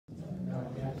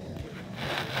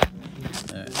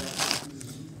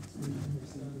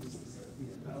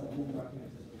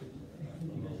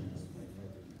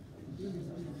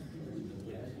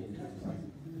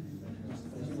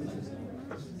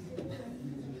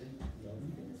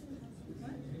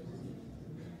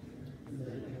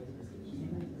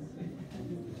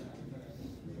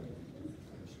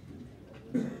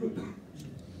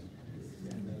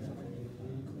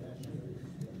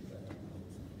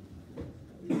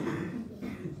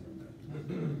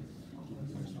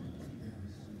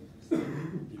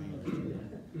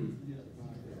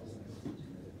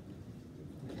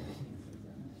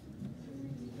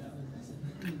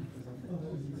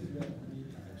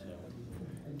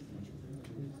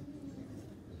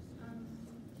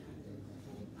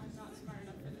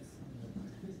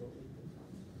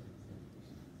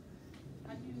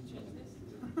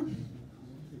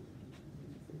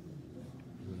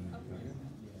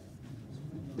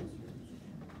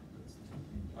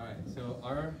So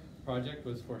our project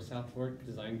was for South Fork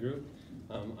Design Group.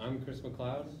 I'm Chris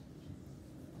McLeod.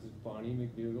 This is Bonnie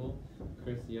McDougall,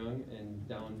 Chris Young, and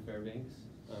Dallin Fairbanks.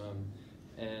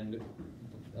 And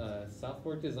South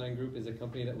Fork Design Group is a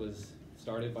company that was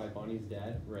started by Bonnie's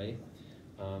dad, Ray.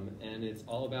 And it's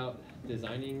all about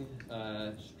designing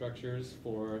structures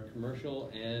for commercial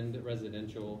and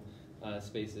residential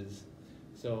spaces.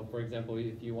 So for example,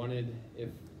 if your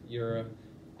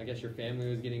family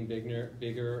was getting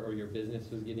bigger, or your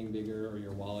business was getting bigger, or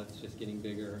your wallet's just getting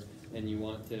bigger, and you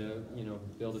want to,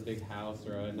 build a big house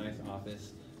or a nice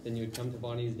office, then you would come to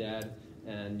Bonnie's dad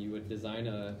and you would design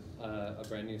a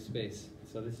brand new space.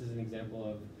 So this is an example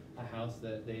of a house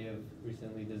that they have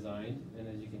recently designed, and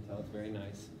as you can tell, it's very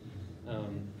nice.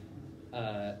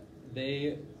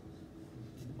 They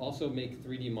also make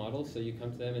 3D models, so you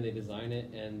come to them and they design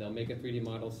it, and they'll make a 3D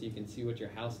model so you can see what your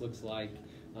house looks like,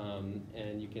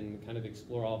 and you can kind of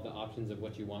explore all of the options of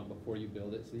what you want before you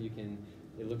build it, so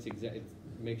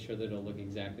make sure that it'll look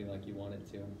exactly like you want it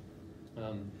to.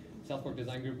 South Fork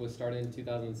Design Group was started in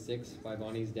 2006 by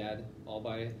Bonnie's dad, all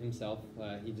by himself.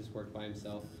 He just worked by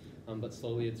himself, but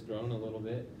slowly it's grown a little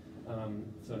bit.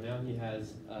 So now he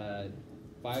has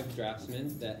 5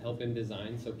 draftsmen that help him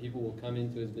design. So people will come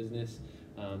into his business,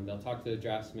 they'll talk to the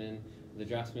draftsman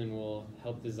will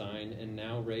help design, and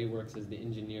now Ray works as the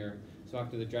engineer. So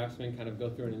after the draftsmen kind of go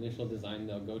through an initial design,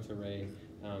 they'll go to Ray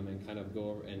and kind of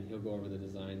he'll go over the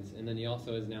designs. And then he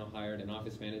also has now hired an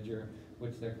office manager,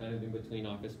 which they're kind of in between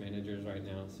office managers right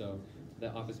now. So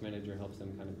the office manager helps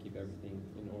them kind of keep everything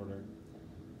in order.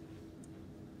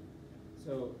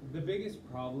 So the biggest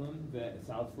problem that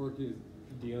South Fork is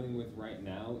dealing with right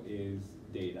now is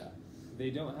data. They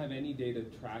don't have any data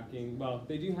tracking. Well,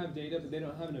 they do have data, but they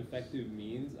don't have an effective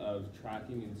means of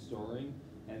tracking and storing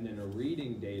and then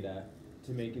reading data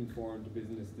to make informed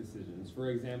business decisions. For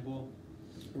example,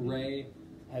 Ray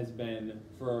has been,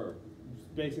 for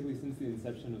basically since the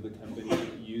inception of the company,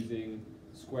 using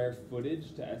square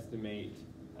footage to estimate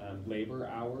labor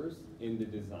hours in the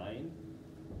design,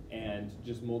 and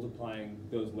just multiplying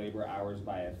those labor hours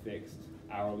by a fixed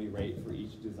hourly rate for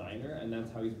each designer, and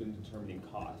that's how he's been determining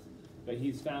cost. But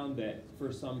he's found that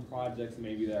for some projects,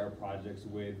 maybe there are projects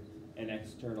with an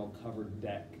external covered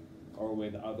deck or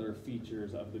with other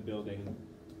features of the building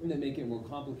that make it more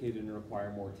complicated and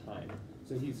require more time.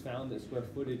 So he's found that square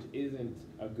footage isn't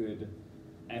a good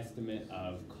estimate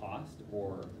of cost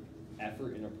or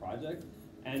effort in a project.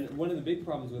 And one of the big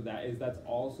problems with that is that's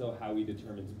also how he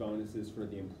determines bonuses for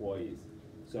the employees.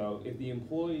 So if the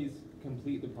employees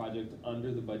complete the project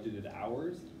under the budgeted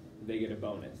hours, they get a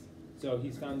bonus. So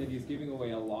he's found that he's giving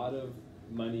away a lot of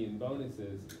money in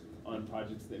bonuses on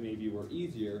projects that maybe were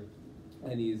easier,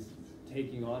 and he's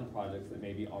taking on projects that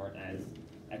maybe aren't as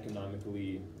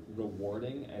economically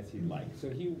rewarding as he'd like. So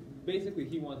he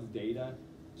wants data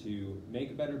to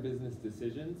make better business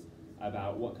decisions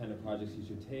about what kind of projects he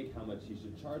should take, how much he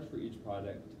should charge for each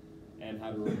project, and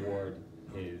how to reward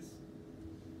his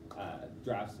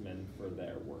draftsmen for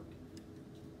their work.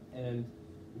 And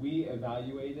we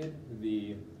evaluated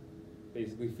the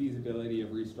basically feasibility of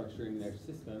restructuring their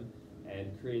system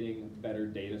and creating better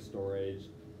data storage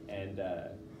and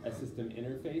a system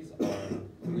interface on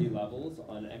 3 levels: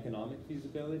 on economic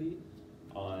feasibility,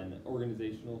 on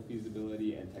organizational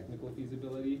feasibility, and technical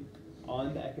feasibility.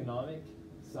 On the economic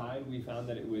side, we found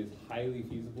that it was highly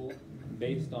feasible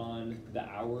based on the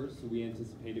hours we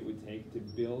anticipate it would take to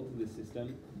build the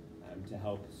system to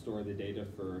help store the data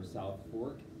for South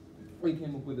Fork. We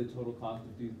came up with a total cost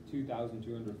of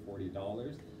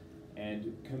 $2,240,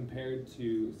 and compared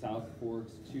to South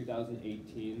Fork's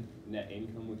 2018 net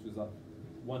income, which was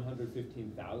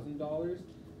 $115,000,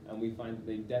 and we find that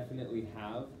they definitely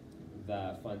have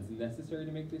the funds necessary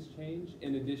to make this change.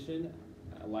 In addition,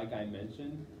 like I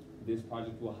mentioned, this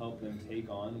project will help them take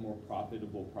on more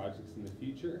profitable projects in the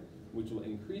future, which will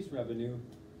increase revenue,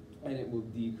 and it will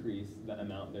decrease the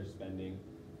amount they're spending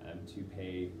to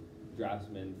pay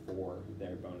draftsmen for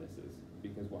their bonuses,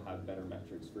 because we'll have better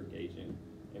metrics for gauging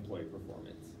employee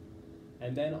performance.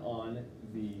 And then on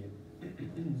the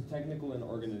technical and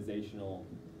organizational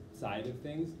side of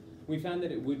things, we found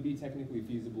that it would be technically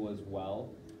feasible as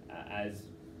well, as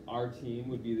our team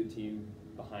would be the team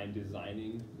behind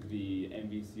designing the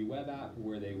MVC web app,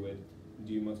 where they would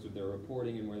do most of their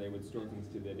reporting and where they would store things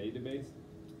to the database.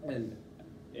 And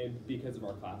because of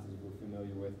our classes, we're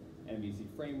familiar with MVC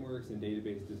frameworks and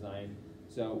database design.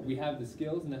 So we have the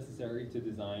skills necessary to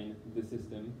design the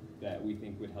system that we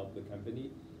think would help the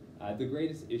company. The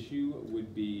greatest issue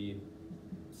would be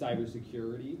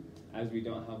cybersecurity, as we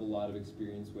don't have a lot of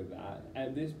experience with that.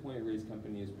 At this point, Ray's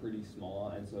company is pretty small,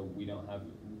 and so we don't have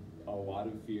a lot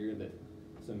of fear that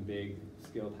some big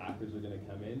skilled hackers are going to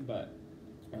come in, but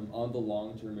on the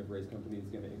long term, if Ray's company is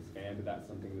going to expand, that's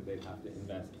something that they'd have to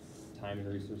invest time and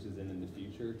resources in the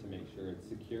future to make sure it's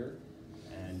secure.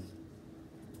 And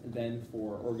then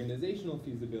for organizational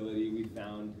feasibility, we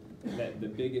found that the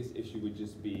biggest issue would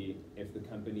just be if the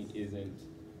company isn't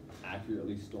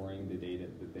accurately storing the data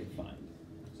that they find.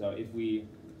 So if we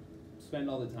spend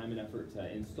all the time and effort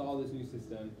to install this new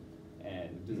system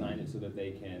and design it so that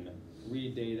they can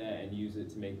read data and use it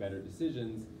to make better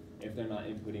decisions, if they're not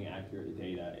inputting accurate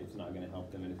data, it's not going to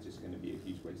help them and it's just going to be a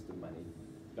huge waste of money.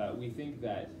 But we think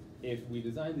that if we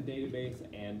design the database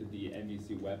and the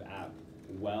MVC web app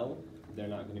well, they're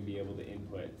not going to be able to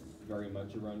input very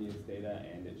much erroneous data,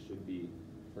 and it should be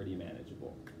pretty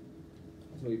manageable.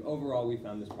 So overall, we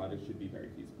found this project should be very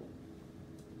feasible.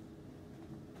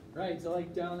 Right, so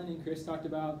like Dallin and Chris talked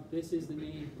about, this is the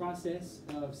main process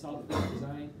of SolidWorks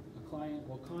design. A client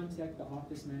will contact the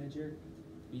office manager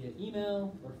via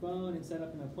email or phone and set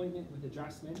up an appointment with a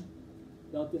draftsman.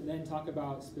 They'll then talk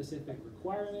about specific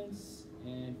requirements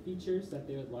and features that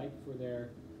they would like for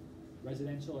their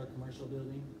residential or commercial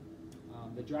building.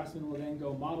 The draftsman will then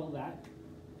go model that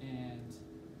and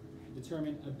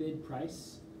determine a bid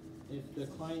price. If the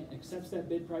client accepts that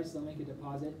bid price, they'll make a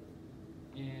deposit,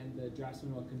 and the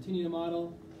draftsman will continue to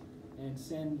model and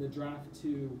send the draft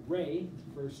to Ray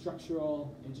for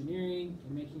structural engineering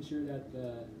and making sure that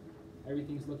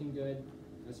everything's looking good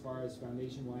as far as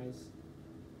foundation-wise.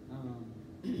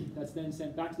 That's then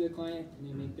sent back to the client, and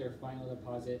they make their final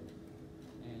deposit,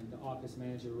 and the office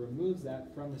manager removes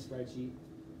that from the spreadsheet,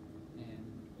 and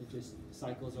it just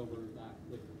cycles over that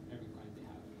with every client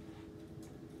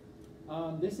they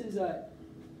have. This is a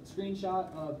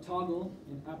screenshot of Toggle,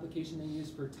 an application they use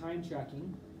for time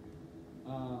tracking,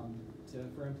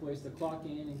 for employees to clock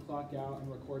in and clock out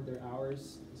and record their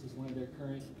hours. This is one of their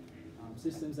current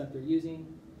systems that they're using.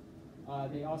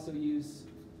 They also use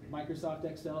Microsoft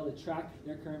Excel to track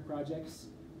their current projects,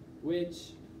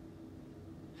 which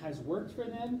has worked for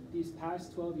them these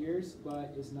past 12 years,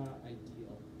 but is not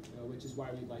ideal, which is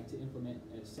why we'd like to implement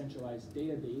a centralized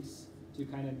database to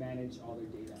kind of manage all their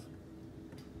data.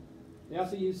 They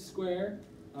also use Square,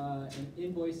 an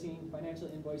financial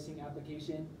invoicing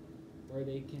application, where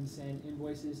they can send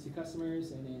invoices to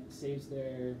customers and it saves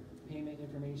their payment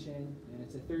information, and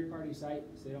it's a third-party site,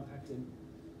 so they don't have to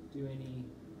do any,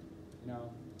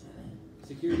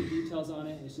 security details on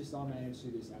it. It's just all managed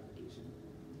through this application.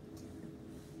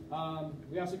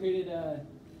 We also created a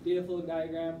data flow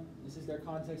diagram. This is their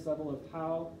context level of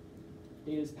how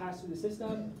data is passed through the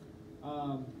system.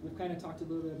 We've kind of talked a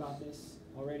little bit about this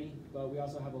already, but we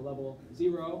also have a level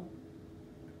 0.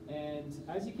 And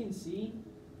as you can see,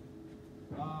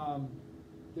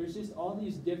 there's just all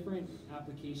these different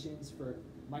applications for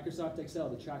Microsoft Excel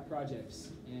to track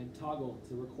projects, and Toggle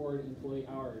to record employee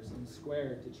hours, and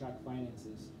Square to track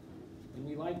finances. And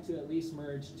we like to at least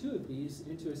merge 2 of these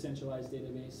into a centralized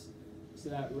database so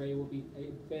that Ray will be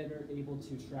better able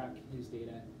to track his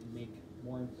data and make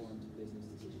more informed business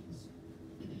decisions.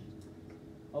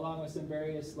 Along with some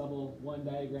various level 1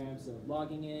 diagrams of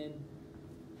logging in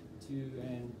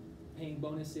and paying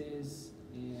bonuses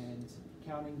and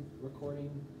counting,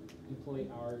 recording employee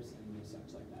hours and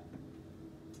such like that.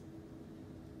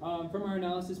 From our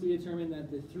analysis, we determined that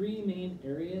the 3 main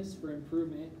areas for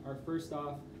improvement are, first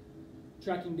off,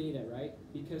 tracking data, right?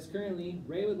 Because currently,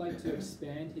 Ray would like to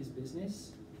expand his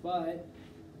business, but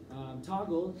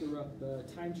Toggle, the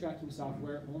time tracking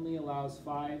software, only allows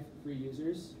 5 free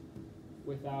users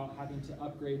without having to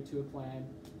upgrade to a plan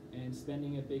and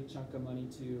spending a big chunk of money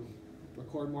to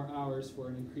record more hours for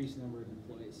an increased number of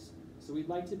employees. So we'd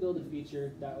like to build a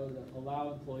feature that would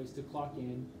allow employees to clock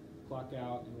in, clock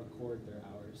out, and record their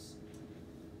hours.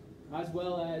 As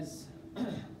well as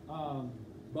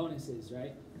bonuses,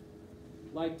 right?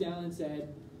 Like Dallin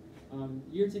said,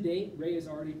 year to date, Ray has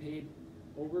already paid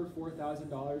over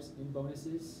 $4,000 in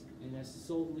bonuses, and that's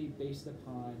solely based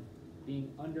upon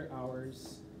being under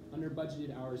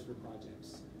budgeted hours for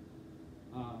projects.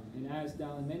 And as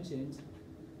Dallin mentioned,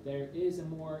 there is a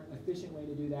more efficient way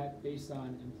to do that based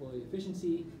on employee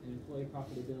efficiency and employee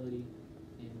profitability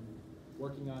in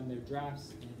working on their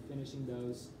drafts and finishing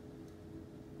those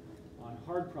on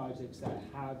hard projects that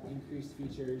have increased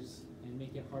features and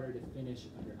make it harder to finish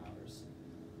under hours.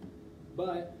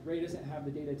 But Ray doesn't have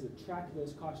the data to track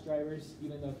those cost drivers,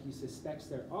 even though he suspects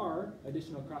there are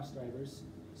additional cost drivers.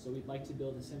 So we'd like to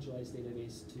build a centralized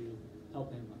database to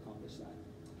help him accomplish that.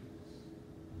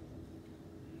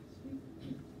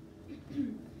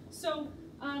 So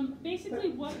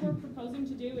basically what we're proposing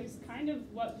to do is kind of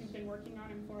what we've been working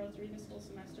on in 403 this whole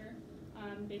semester.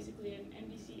 basically an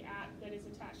MVC app that is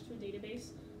attached to a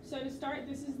database. So to start,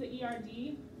 this is the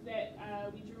ERD that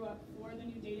we drew up for the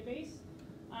new database.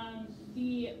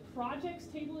 The projects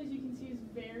table, as you can see, is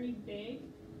very big.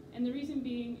 And the reason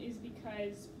being is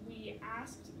because we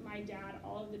asked my dad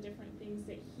all of the different things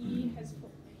that he has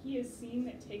seen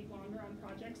that take longer on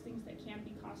projects, things that can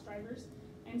be cost drivers.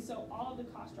 And so all of the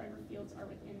cost driver fields are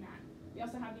within that. We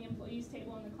also have the employees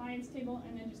table and the clients table,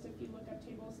 and then just a few lookup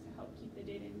tables to help keep the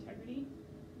data integrity.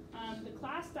 The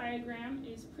class diagram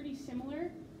is pretty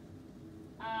similar.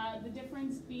 The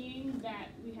difference being that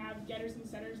we have getters and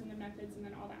setters in the methods, and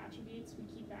then all the attributes we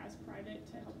keep as private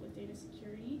to help with data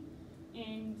security.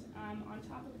 And on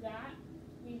top of that,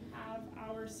 we have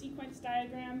our sequence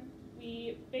diagram.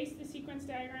 We base the sequence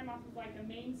diagram off of like a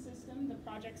main system, the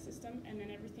project system, and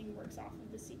then everything works off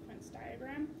of the sequence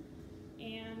diagram.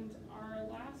 And our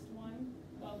last one,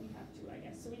 well, we have two, I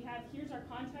guess. So we have, here's our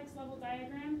context level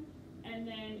diagram, and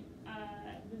then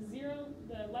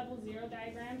the level 0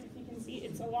 diagram, if you can see,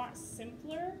 it's a lot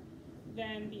simpler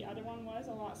than the other one was,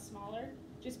 a lot smaller,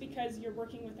 just because you're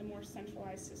working with a more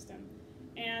centralized system.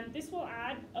 And this will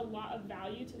add a lot of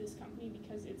value to this company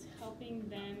because it's helping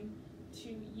them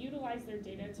to utilize their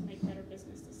data to make better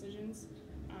business decisions,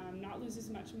 not lose as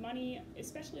much money,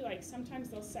 especially like sometimes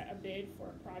they'll set a bid for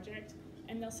a project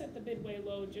and they'll set the bid way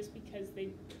low just because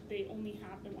they only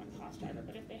have the one cost driver.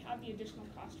 But if they have the additional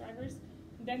cost drivers,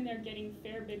 then they're getting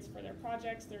fair bids for their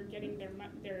projects, they're getting their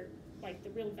like the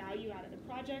real value out of the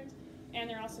project, and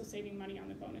they're also saving money on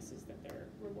the bonuses that they're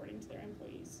rewarding to their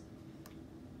employees.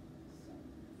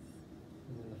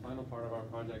 And then the final part of our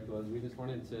project was we just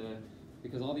wanted to,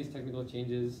 because all these technical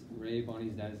changes, Ray,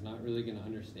 Bonnie's dad, is not really going to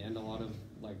understand a lot of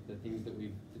like the things that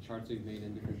the charts we've made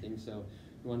and different things. So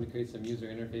we wanted to create some user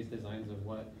interface designs of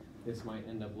what this might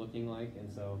end up looking like.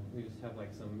 And so we just have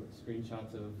like some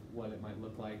screenshots of what it might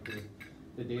look like with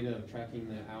the data of tracking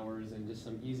the hours and just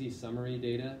some easy summary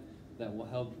data that will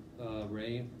help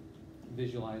Ray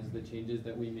visualize the changes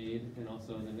that we made. And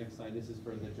also on the next slide, this is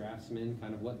for the draftsmen,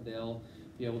 kind of what they'll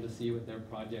be able to see with their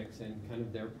projects and kind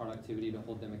of their productivity to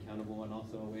hold them accountable, and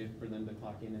also a way for them to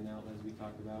clock in and out, as we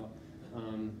talked about.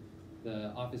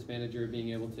 The office manager being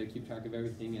able to keep track of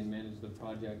everything and manage the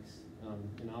projects.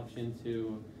 An option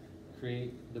to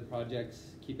create the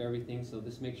projects, keep everything, so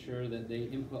this makes sure that they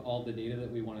input all the data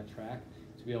that we want to track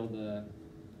to be able to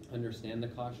understand the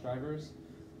cost drivers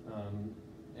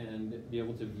and be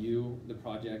able to view the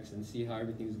projects and see how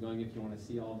everything's going if you want to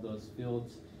see all of those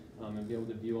fields. And be able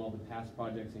to view all the past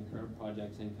projects and current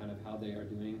projects and kind of how they are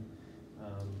doing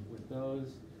with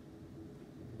those.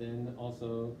 Then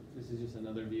also, this is just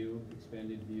another view,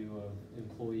 expanded view of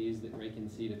employees that Ray can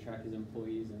see to track his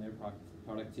employees and their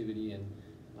productivity, and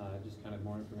just kind of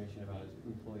more information about his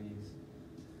employees.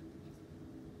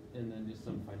 And then just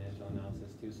some financial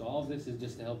analysis too. So all of this is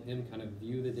just to help him kind of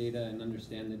view the data and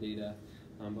understand the data.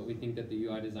 But we think that the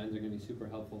UI designs are going to be super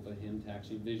helpful for him to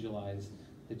actually visualize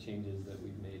the changes that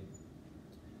we've made.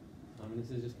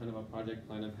 This is just kind of a project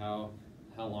plan of how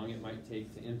long it might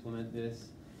take to implement this.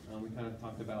 We kind of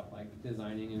talked about like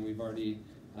designing, and we've already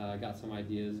got some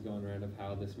ideas going around of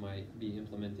how this might be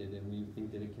implemented, and we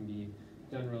think that it can be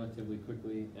done relatively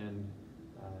quickly and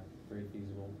very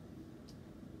feasible.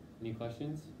 Any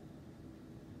questions?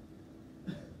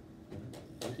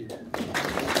 Thank you.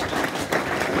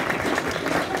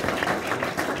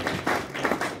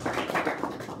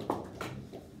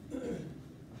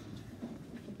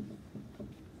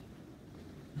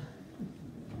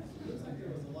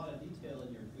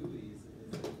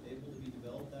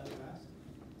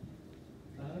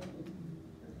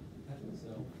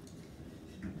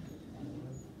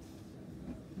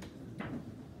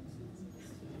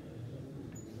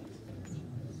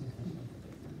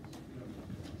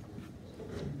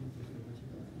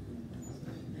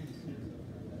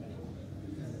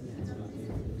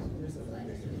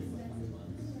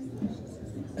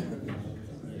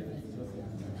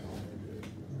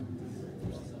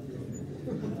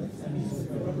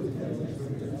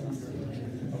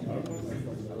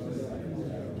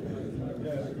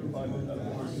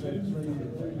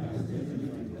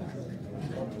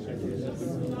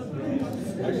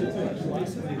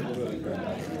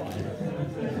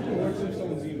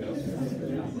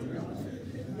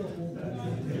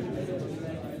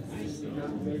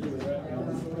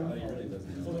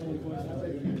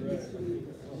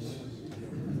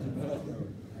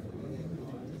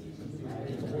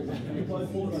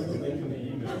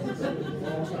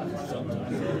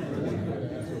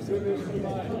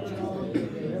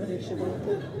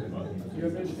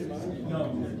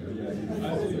 No.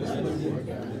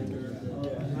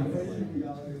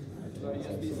 No.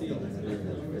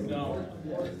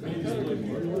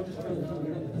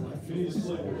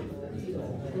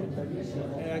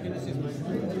 Hey, I can just use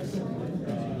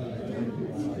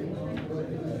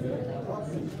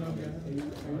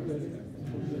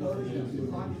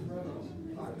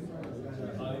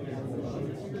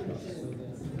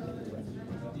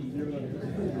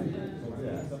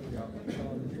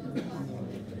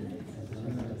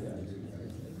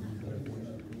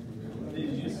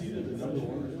Did you see that the number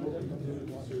one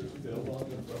bail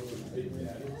bond in front of Big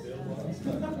Daddy bail bonds?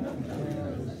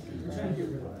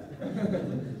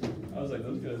 I was like,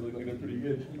 those guys look like they're pretty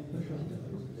good.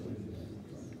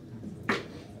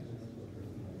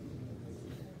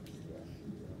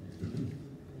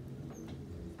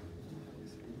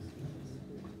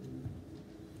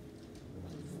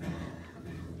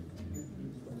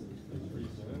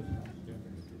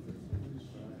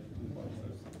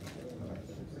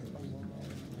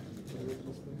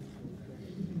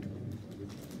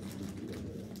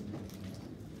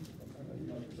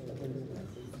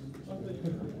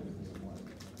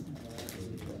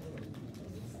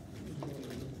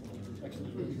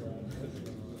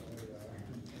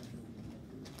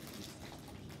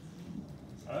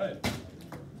 All right.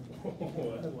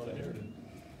 Oh, that's a lot of air.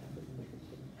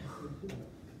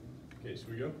 Okay, should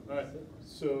we go? All right.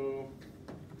 So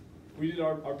we did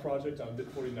our project on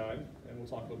Bit49, and we'll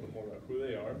talk a little bit more about who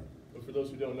they are. But for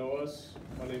those who don't know us,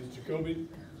 my name is Jacoby.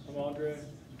 I'm Andre.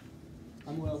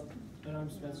 I'm Will. And I'm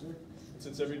Spencer.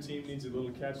 Since every team needs a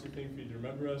little catchy thing for you to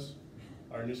remember us,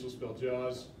 our initials spell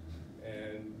JAWS,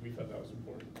 and we thought that was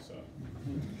important. So.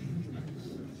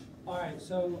 All right,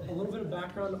 so a little bit of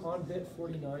background on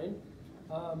Bit49.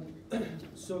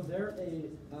 So they're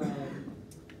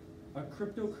a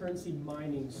cryptocurrency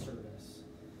mining service.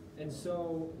 And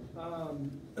so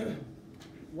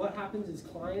what happens is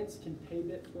clients can pay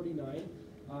Bit49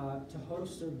 to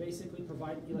host or basically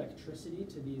provide electricity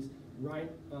to these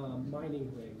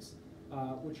mining rigs,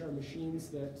 which are machines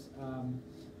that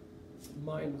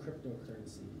mine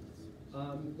cryptocurrency.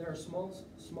 They're a small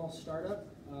startup,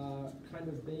 kind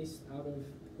of based out of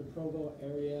the Provo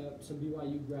area. Some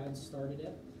BYU grads started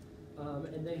it,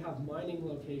 and they have mining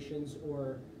locations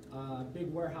or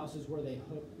big warehouses where they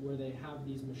have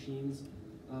these machines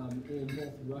in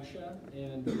both Russia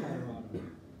and Colorado.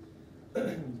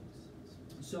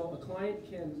 So a client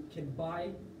can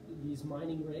buy these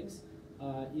mining rigs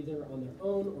either on their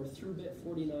own or through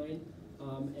Bit49.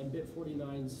 And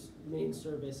Bit49's main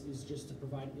service is just to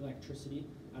provide electricity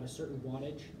at a certain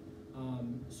wattage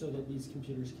so that these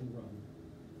computers can run.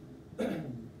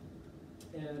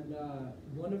 And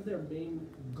one of their main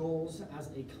goals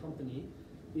as a company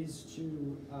is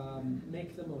to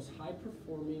make the most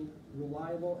high-performing,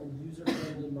 reliable, and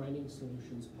user-friendly mining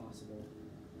solutions possible.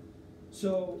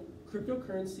 So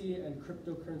cryptocurrency and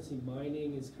cryptocurrency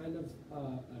mining is kind of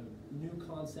a new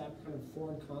concept, kind of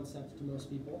foreign concept to most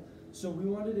people. So we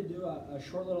wanted to do a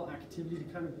short little activity to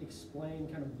kind of explain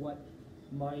kind of what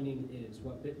mining is,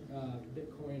 what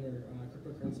Bitcoin or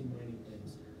cryptocurrency mining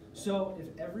is. So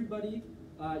if everybody,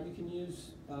 you can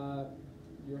use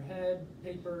your head,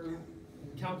 paper,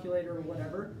 calculator, or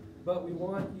whatever, but we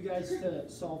want you guys to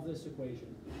solve this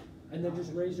equation. And then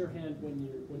just raise your hand when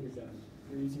you're done.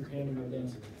 Raise your hand when you're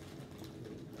done.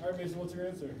 All right, Mason, what's your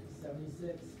answer?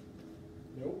 76.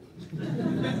 Nope.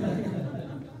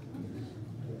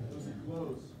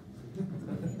 Close.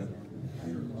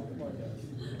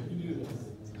 You do this.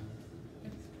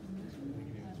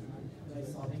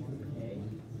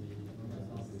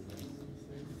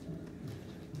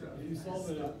 You solve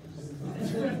it.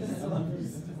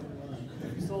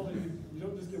 You solve it. You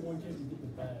don't just get one kid, you get the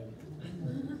bag.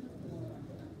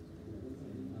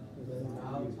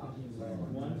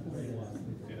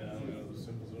 Yeah, I don't know the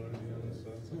symbols are, to be honest.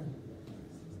 So.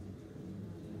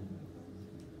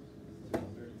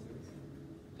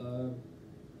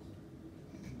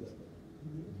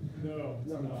 No,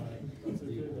 it's not. That's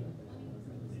okay though.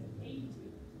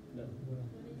 82. No.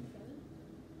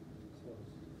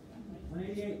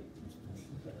 188.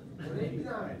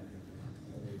 189.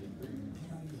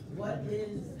 What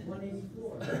is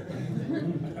 184?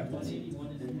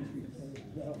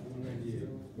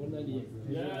 198.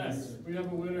 Yes, we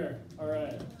have a winner. All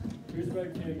right. Here's a bag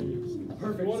of candy.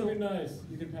 Perfect. If you want to So- be nice,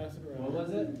 you can pass it around. What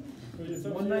was it? But it's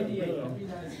up to you, 198. really.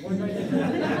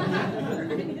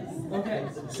 198. Okay,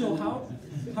 so how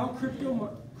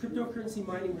cryptocurrency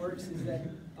mining works is that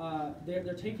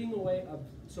they're taking away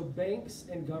so banks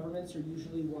and governments are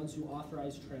usually ones who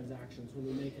authorize transactions when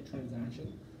we make a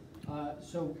transaction.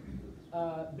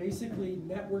 Basically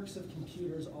networks of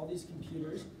computers, all these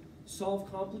computers solve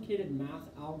complicated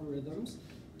math algorithms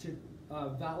to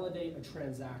validate a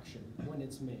transaction when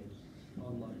it's made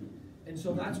online. And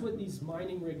so that's what these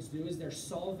mining rigs do, is they're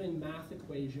solving math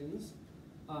equations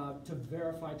to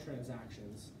verify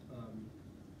transactions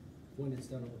when it's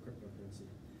done over cryptocurrency.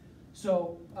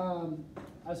 So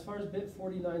as far as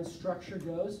Bit49's structure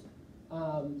goes,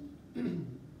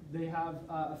 they have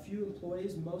a few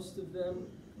employees. Most of them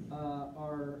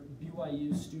are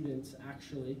BYU students,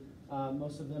 actually.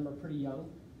 Most of them are pretty young.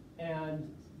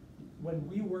 And when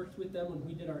we worked with them, when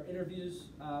we did our interviews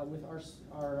with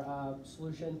our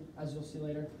solution, as you'll see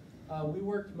later, we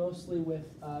worked mostly with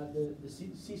the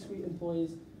C-suite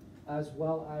employees as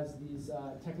well as these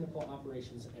technical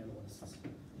operations analysts.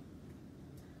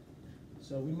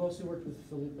 So we mostly worked with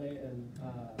Felipe and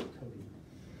Cody.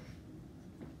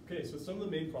 Okay, so some of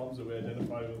the main problems that we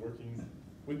identified with working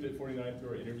with Bit49 through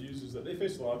our interviews is that they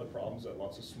face a lot of the problems that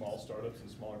lots of small startups and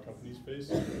smaller companies face.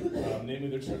 Namely,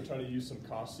 they're trying to use some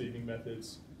cost-saving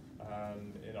methods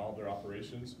in all their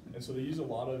operations. And so they use a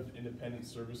lot of independent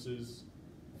services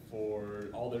for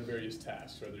all their various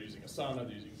tasks. Right? They're using Asana,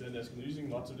 they're using Zendesk, and they're using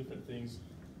lots of different things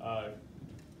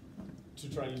to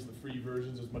try and use the free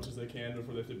versions as much as they can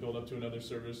before they have to build up to another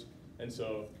service. And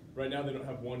so right now they don't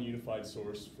have one unified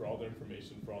source for all their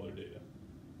information, for all their data.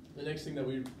 The next thing that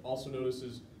we also notice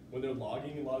is when they're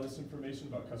logging a lot of this information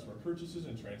about customer purchases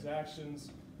and transactions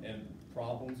and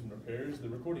problems and repairs, they're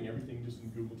recording everything just in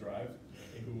Google Drive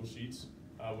and Google Sheets,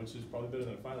 which is probably better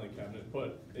than a filing cabinet,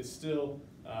 but it's still,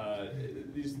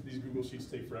 these Google Sheets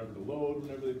take forever to load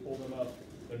whenever they pull them up.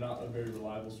 They're not a very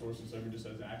reliable source, and so everyone just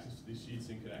has access to these sheets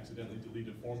and can accidentally delete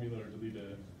a formula or delete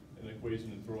an equation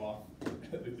and throw off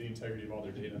the integrity of all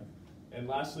their data. And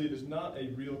lastly, there's not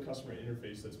a real customer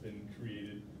interface that's been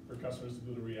created for customers to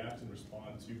be able to react and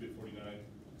respond to Bit49,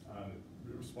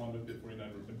 respond with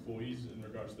Bit49 employees in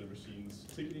regards to their machines'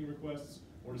 ticketing requests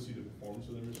or to see the performance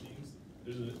of their machines.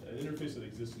 There's an interface that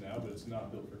exists now, but it's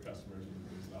not built for customers and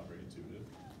it's not very intuitive.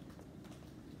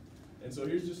 And so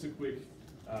here's just a quick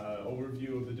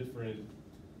overview of the different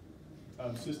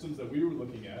systems that we were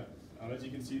looking at. As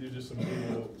you can see, there's just some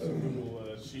Google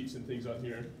Sheets and things on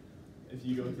here. If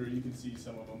you go through, you can see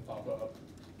some of them pop up.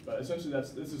 But essentially,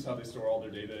 this is how they store all their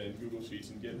data in Google Sheets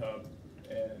and GitHub,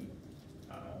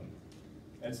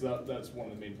 and so that's one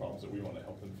of the main problems that we want to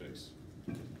help them fix.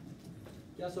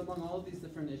 Yeah, so among all of these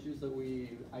different issues that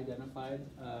we identified,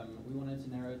 we wanted to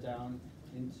narrow it down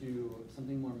into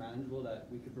something more manageable that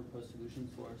we could propose solutions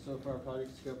for. So for our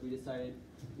project scope, we decided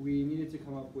we needed to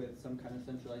come up with some kind of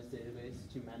centralized database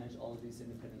to manage all of these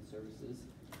independent services,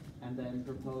 and then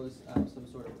propose some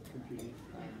sort of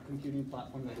computing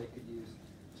platform that they could use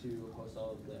to host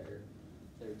all of their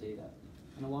data.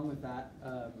 And along with that,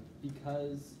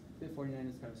 because Bit49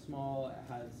 is kind of small, it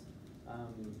has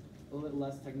a little bit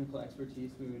less technical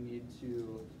expertise, we would need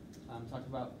to talk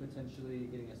about potentially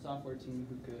getting a software team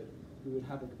who would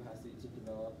have the capacity to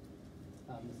develop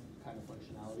this kind of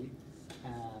functionality,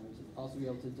 and also be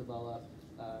able to develop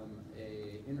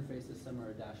a interface system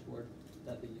or a dashboard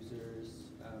that the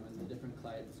users and the different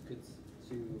clients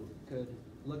could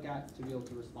look at to be able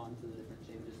to respond to the different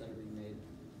changes that are being made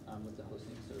with the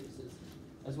hosting services.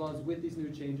 As well as with these new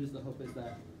changes, the hope is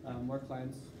that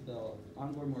they'll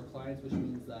onboard more clients, which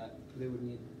means that they would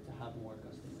need to have more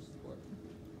customer support.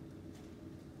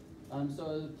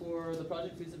 So for the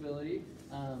project feasibility,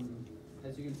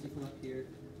 as you can see from up here,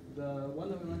 the one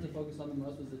that we wanted to focus on the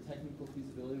most was the technical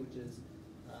feasibility, which is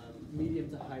medium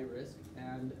to high risk.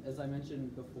 And as I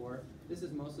mentioned before, this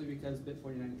is mostly because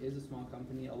Bit49 is a small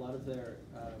company. A lot of their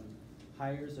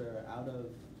hires are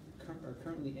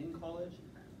currently in college,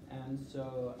 and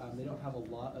so they don't have a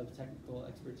lot of technical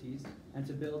expertise. And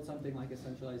to build something like a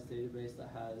centralized database that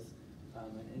has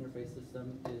an interface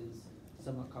system is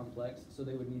somewhat complex, so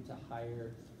they would need to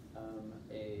hire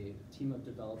a team of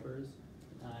developers.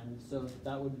 And so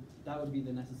that would be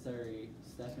the necessary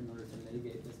step in order to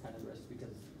mitigate this kind of risk,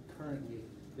 because currently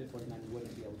Bit49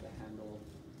 wouldn't be able to handle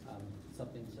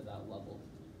something to that level.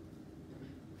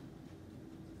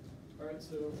 All right,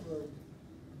 so for our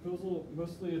proposal,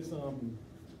 mostly it's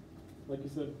like you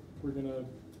said, we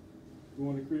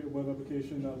want to create a web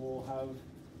application that will have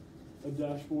a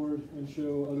dashboard and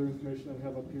show other information that we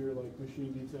have up here, like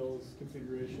machine details,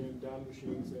 configuration, down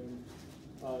machines, and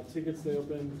tickets they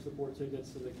open, support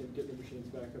tickets, so they can get the machines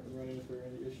back up and running if there are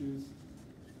any issues.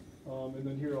 And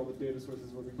then here are all the data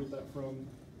sources where we get that from.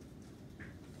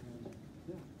 And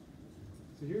yeah.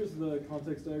 So here's the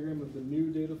context diagram of the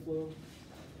new data flow.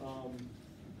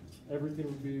 Everything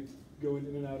would be going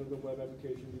in and out of the web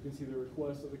application. You can see the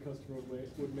request that the customer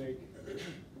would make,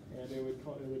 and it would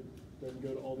then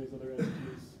go to all these other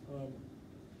entities.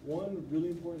 one really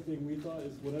important thing we thought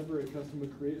is whenever a customer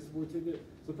creates a support ticket,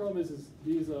 so the problem is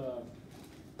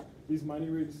these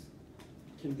mining rigs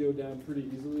can go down pretty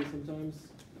easily sometimes,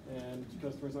 and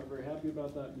customers aren't very happy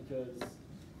about that because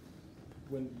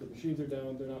when the machines are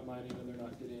down, they're not mining and they're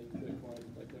not getting Bitcoin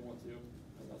like they want to,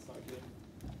 and that's not good.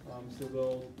 So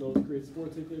they'll create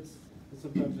support tickets, and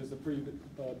sometimes there's a pretty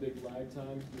big lag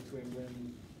time between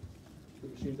when the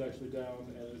machine's actually down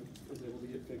and is able to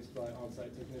get fixed by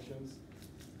on-site technicians.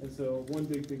 And so one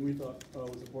big thing we thought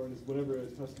was important is whenever a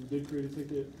customer did create a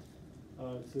ticket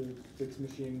to fix a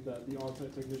machine, that the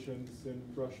on-site technicians in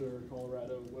Russia or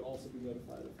Colorado would also be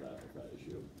notified of that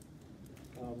issue.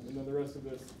 And then the rest of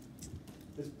this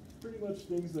is pretty much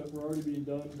things that were already being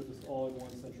done, but just all in one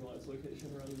centralized location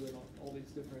rather than all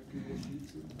these different Google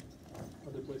Sheets and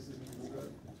other places in Google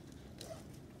Drive.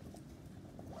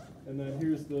 And then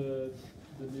here's the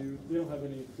new, they don't have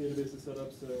any databases set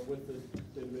up, so with the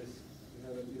database, we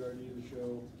have an ERD to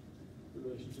show the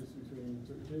relationships between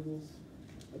certain tables.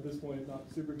 At this point, not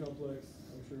super complex.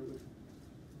 I'm sure it would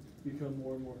become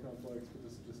more and more complex, but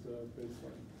this is just a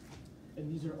baseline.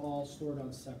 And these are all stored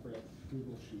on separate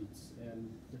Google Sheets and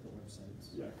different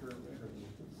websites. Yeah, currently.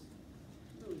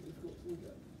 It's really difficult to look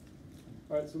at.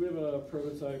 All right, so we have a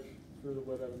prototype for the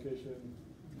web application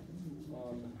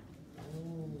on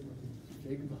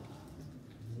Figma.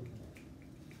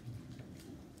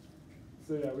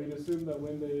 So yeah, we'd assume that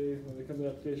when they come to the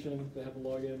application, they have a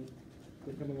login.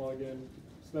 They come and log in.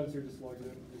 Spencer just logged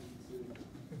in, as you can see.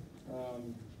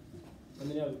 And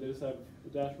then yeah, they just have a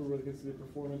dashboard where they can see the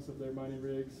performance of their mining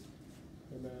rigs.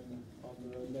 And then on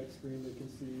the next screen, they can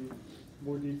see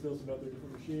more details about their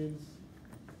different machines.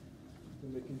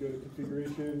 Then they can go to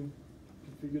configuration,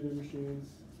 configure their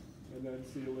machines, and then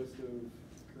see a list of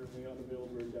currently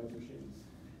unavailable or down machines.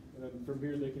 And then from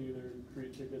here, they can either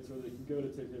create tickets or they can go to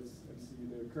tickets and see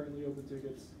their currently open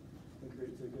tickets and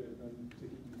create ticket and then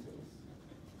ticket details.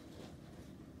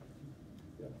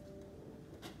 Yeah.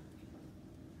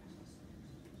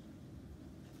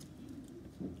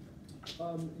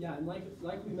 Yeah, and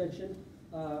like we mentioned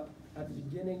at the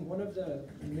beginning, one of the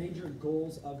major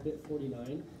goals of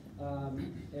Bit49,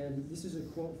 and this is a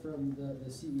quote from the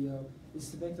CEO, is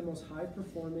to make the most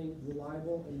high-performing,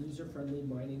 reliable, and user-friendly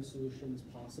mining solutions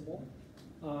possible.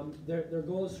 Their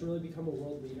goal is to really become a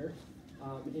world leader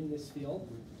in this field.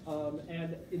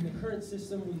 And in the current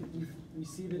system, we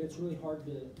see that it's really hard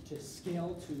to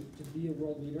scale to be a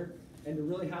world leader and to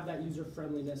really have that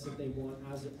user-friendliness that they want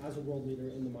as a world leader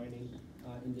in the mining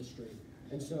industry.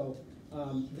 And so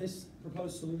this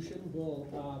proposed solution will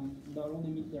not only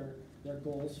meet their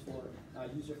goals for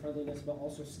user-friendliness, but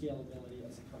also scalability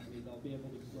as a company. They'll be able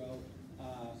to grow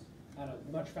at a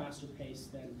much faster pace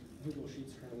than Google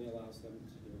Sheets currently allows them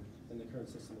to do, than the current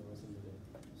system allows them to do.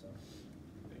 So.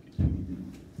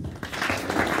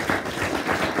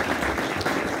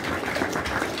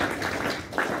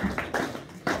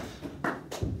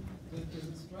 Does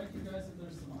it strike you guys that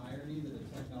there's some irony that a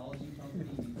technology company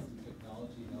needs some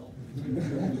technology help?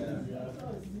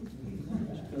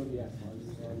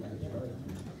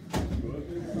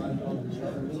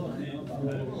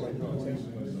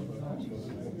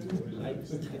 I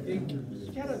think you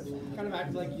kind of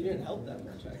act like you didn't help that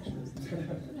much, actually.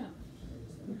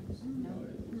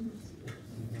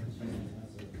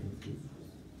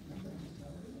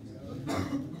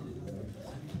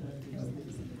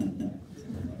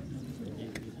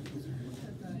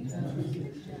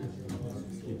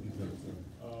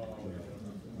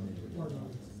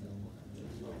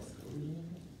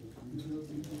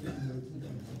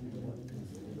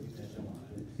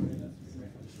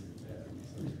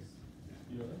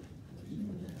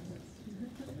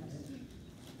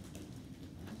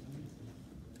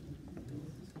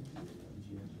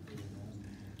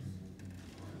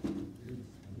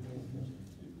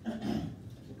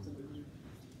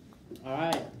 All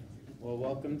right, well,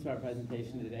 welcome to our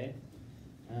presentation today.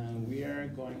 We are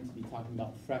going to be talking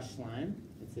about Fresh Lime.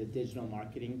 It's a digital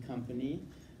marketing company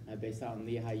based out in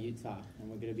Lehi, Utah, and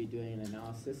we're going to be doing an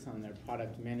analysis on their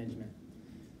product management.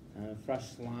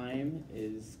 Fresh Lime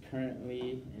is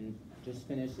currently just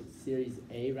finished its Series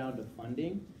A round of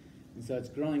funding, and so it's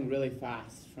growing really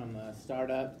fast from a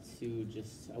startup to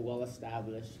just a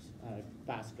well-established,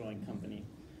 fast-growing company.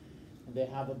 They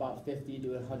have about 50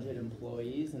 to 100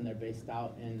 employees, and they're based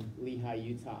out in Lehi,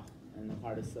 Utah, in the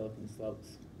heart of Silicon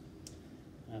Slopes.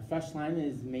 Fresh Lime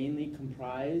is mainly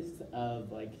comprised of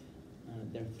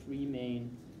their three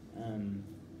main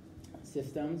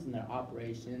systems and their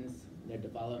operations, their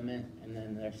development, and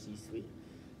then their C-suite.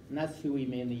 And that's who we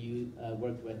mainly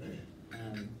worked with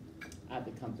at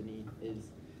the company,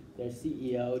 is their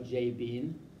CEO, Jay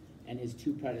Bean, and his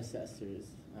two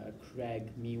predecessors,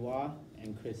 Craig Miwa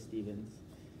and Chris Stevens.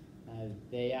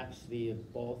 They actually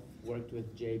have both worked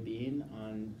with Jay Bean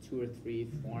on 2 or 3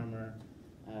 former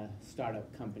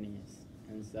startup companies.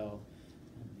 And so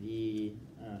the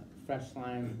Fresh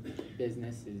Lime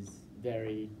business is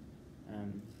very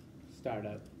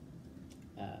startup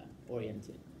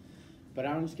oriented. But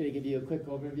I'm just going to give you a quick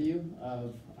overview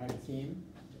of our team.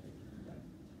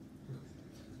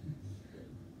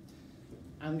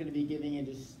 I'm going to be giving you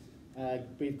just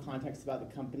brief context about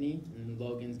the company, and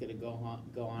Logan's going to go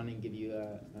on and give you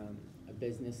a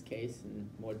business case and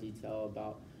more detail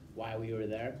about why we were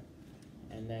there.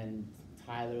 And then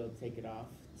Tyler will take it off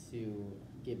to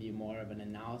give you more of an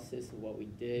analysis of what we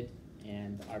did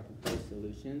and our proposed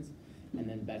solutions, and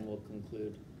then Ben will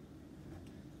conclude.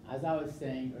 As I was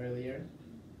saying earlier,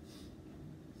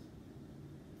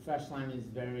 Fresh Lime is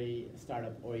very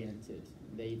startup oriented.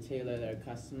 They tailor their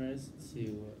customers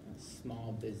to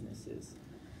small businesses.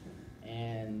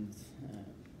 And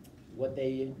what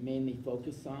they mainly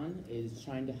focus on is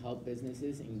trying to help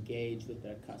businesses engage with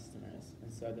their customers.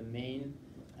 And so the main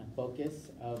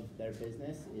focus of their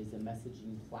business is a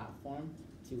messaging platform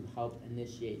to help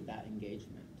initiate that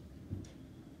engagement.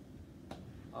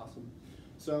 Awesome.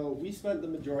 So we spent the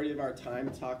majority of our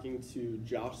time talking to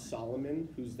Josh Solomon,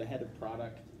 who's the head of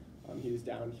product. He was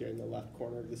down here in the left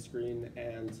corner of the screen,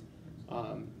 and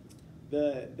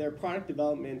their product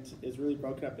development is really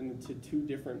broken up into 2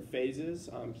 different phases.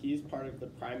 He's part of the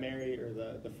primary, or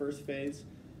the first phase,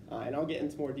 and I'll get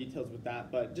into more details with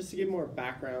that. But just to give more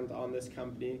background on this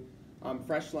company,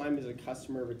 Fresh Lime is a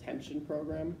customer retention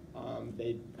program.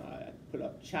 They put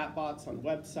up chatbots on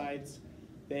websites.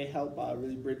 They help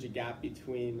really bridge a gap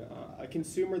between a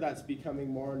consumer that's becoming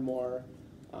more and more,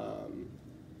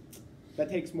 that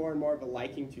takes more and more of a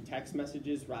liking to text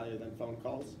messages rather than phone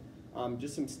calls.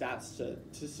 Just some stats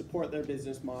to support their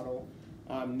business model.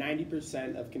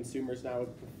 90% of consumers now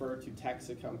would prefer to text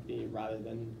a company rather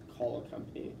than call a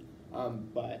company.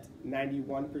 But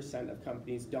 91% of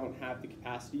companies don't have the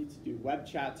capacity to do web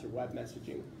chats or web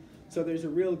messaging. So there's a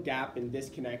real gap and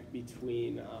disconnect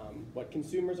between what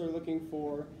consumers are looking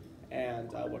for and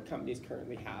what companies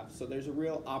currently have. So there's a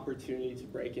real opportunity to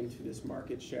break into this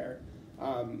market share.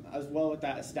 As well with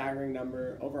that, a staggering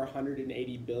number, over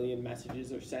 180 billion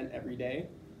messages are sent every day.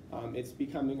 It's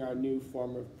becoming our new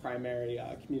form of primary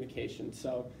communication.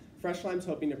 So Fresh Lime's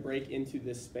hoping to break into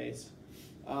this space.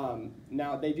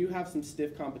 Now, they do have some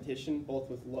stiff competition, both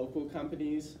with local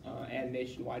companies and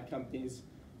nationwide companies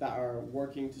that are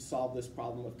working to solve this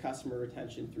problem of customer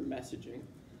retention through messaging.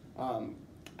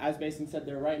 As Mason said,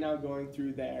 they're right now going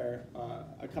through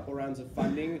a couple rounds of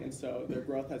funding, and so their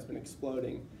growth has been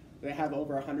exploding. They have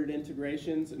over 100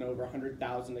 integrations and over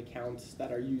 100,000 accounts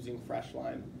that are using Fresh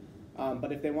Lime.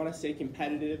 But if they want to stay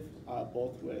competitive,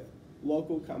 both with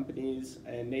local companies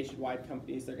and nationwide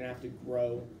companies, they're going to have to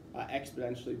grow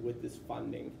exponentially with this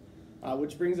funding.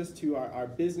 Which brings us to our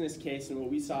business case and what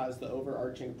we saw as the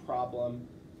overarching problem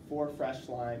for Fresh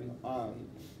Lime.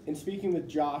 In speaking with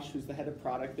Josh, who's the head of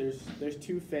product, there's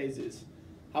 2 phases.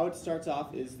 How it starts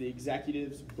off is the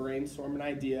executives brainstorm an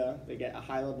idea, they get a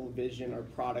high-level vision or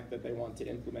product that they want to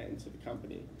implement into the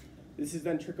company. This is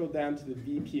then trickled down to the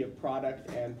VP of product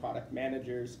and product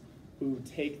managers who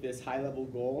take this high-level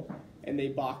goal and they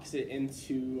box it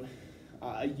into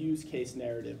a use case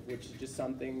narrative, which is just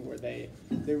something where they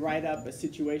write up a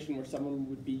situation where someone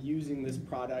would be using this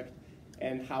product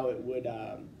and how it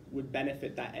would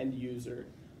benefit that end user.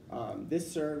 This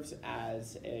serves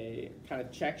as a kind of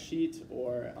check sheet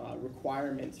or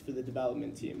requirements for the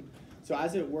development team. So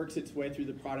as it works its way through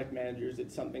the product managers,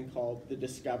 it's something called the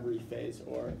discovery phase,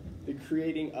 or the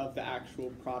creating of the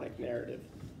actual product narrative.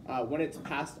 When it's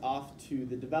passed off to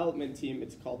the development team,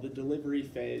 it's called the delivery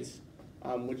phase,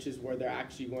 which is where they're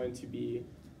actually going to be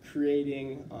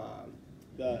creating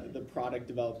the product,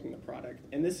 developing the product.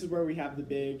 And this is where we have the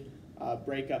big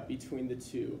breakup between the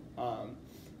two.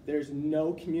 There's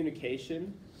no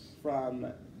communication from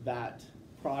that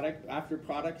product. After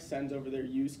product sends over their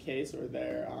use case or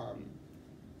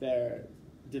their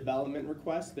development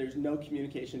request, there's no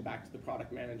communication back to the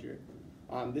product manager.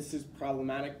 This is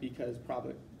problematic because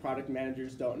product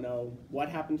managers don't know what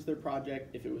happened to their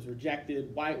project, if it was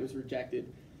rejected, why it was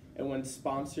rejected, and when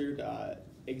sponsored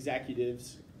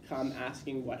executives come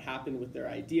asking what happened with their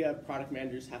idea, product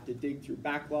managers have to dig through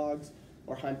backlogs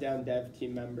or hunt down dev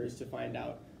team members to find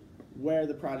out where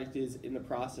the project is in the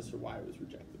process or why it was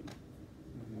rejected.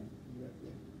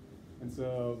 Exactly. And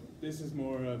so this is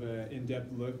more of an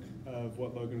in-depth look of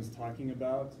what Logan was talking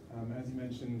about. As you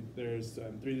mentioned, there's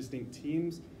 3 distinct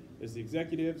teams. There's the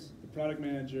executives, the product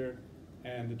manager,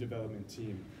 and the development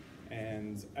team.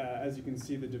 And as you can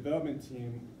see, the development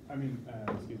team,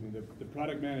 the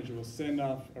product manager will send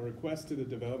off a request to the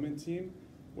development team,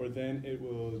 where then it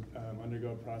will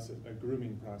undergo a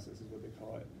grooming process is what they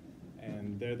call it.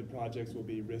 And there the projects will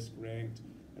be risk ranked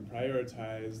and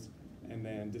prioritized, and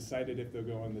then decided if they'll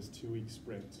go on this 2-week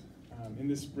sprint. In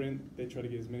this sprint, they try to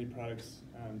get as many products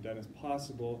done as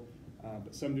possible,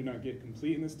 but some do not get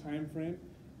complete in this time frame,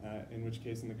 in which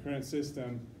case in the current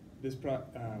system,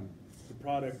 the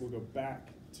product will go back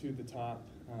to the top,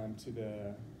 to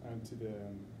the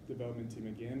development team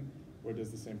again, where it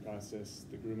does the same process,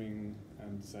 the grooming,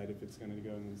 decide if it's going to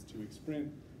go in this 2-week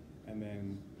sprint, and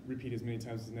then repeat as many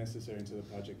times as necessary until the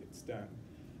project gets done.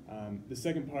 The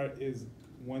second part is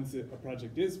once a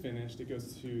project is finished, it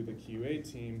goes to the QA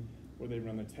team where they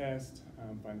run the test,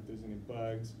 find if there's any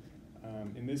bugs.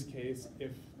 In this case,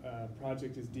 if a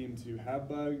project is deemed to have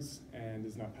bugs and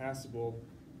is not passable,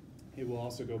 it will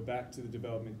also go back to the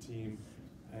development team,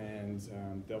 and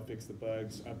they'll fix the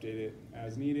bugs, update it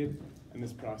as needed, and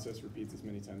this process repeats as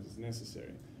many times as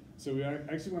necessary. So we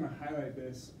actually want to highlight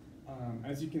this.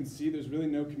 As you can see, there's really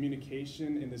no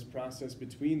communication in this process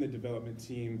between the development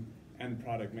team and the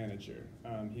product manager.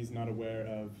 He's not aware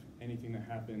of anything that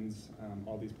happens,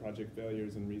 all these project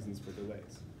failures and reasons for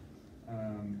delays.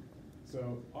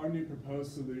 So our new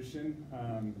proposed solution,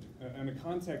 and the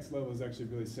context level is actually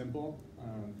really simple.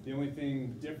 The only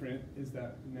thing different is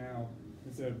that now,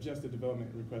 instead of just a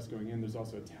development request going in, there's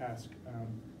also a task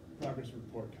progress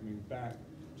report coming back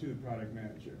to the product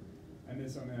manager. And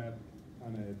this on a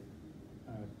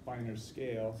finer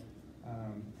scale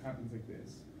happens like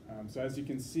this. So as you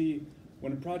can see,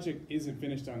 when a project isn't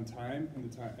finished on time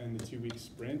in the 2-week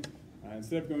sprint,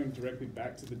 instead of going directly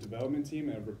back to the development team,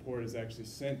 a report is actually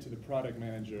sent to the product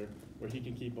manager where he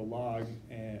can keep a log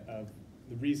of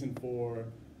the reason for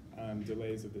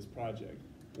delays of this project.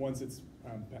 Once it's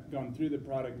gone through the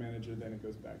product manager, then it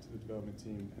goes back to the development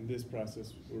team, and this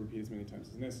process will repeat as many times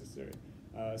as necessary.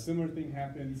 A similar thing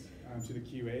happens to the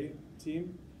QA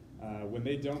team. When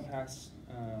they don't pass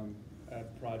a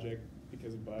project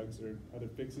because of bugs or other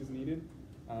fixes needed,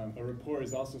 a report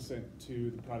is also sent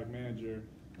to the product manager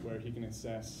where he can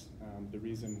assess the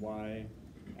reason why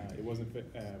it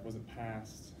wasn't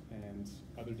passed and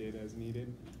other data is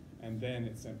needed, and then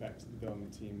it's sent back to the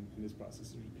development team, and this process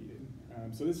is repeated.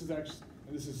 So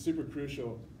this is super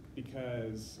crucial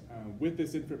because with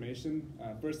this information,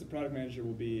 first the product manager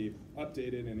will be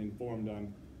updated and informed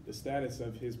on the status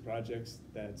of his projects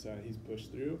that he's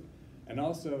pushed through, and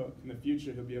also in the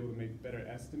future he'll be able to make better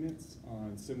estimates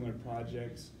on similar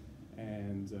projects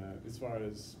and as far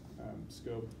as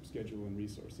scope, schedule, and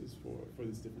resources for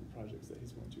these different projects that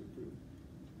he's going to approve.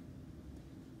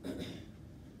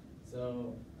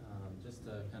 So just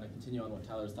to kind of continue on what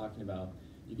Tyler's talking about,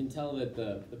 you can tell that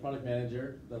the product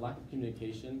manager, the lack of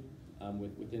communication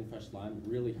within Fresh Lime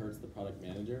really hurts the product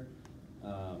manager.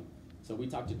 So we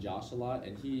talked to Josh a lot,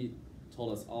 and he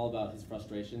told us all about his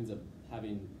frustrations of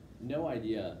having no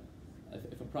idea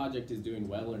if a project is doing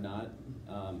well or not.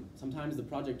 Sometimes the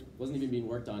project wasn't even being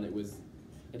worked on,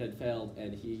 it had failed,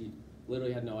 and he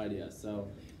literally had no idea. So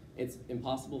it's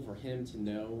impossible for him to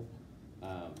know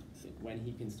when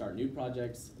he can start new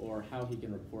projects or how he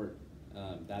can report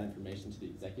that information to the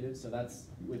executive. So that's,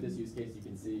 with this use case, you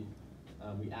can see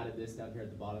we added this down here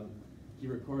at the bottom.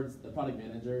 The product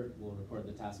manager will record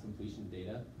the task completion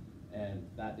data, and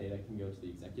that data can go to the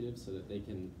executive so that if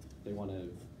they want to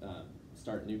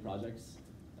start new projects,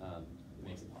 it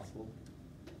makes it possible.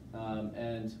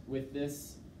 And with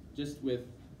this, just with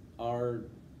our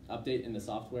update in the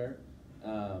software,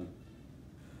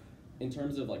 in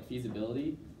terms of like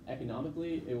feasibility,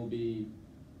 economically, it will be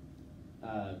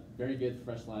very good for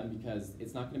Fresh Lime because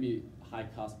it's not going to be a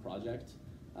high-cost project.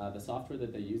 The software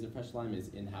that they use at Fresh Lime is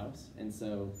in-house, and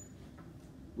so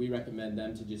we recommend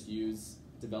them to just use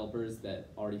developers that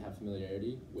already have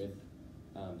familiarity with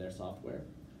their software.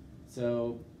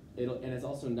 So it's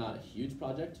also not a huge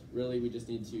project. Really, we just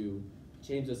need to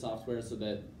change the software so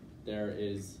that there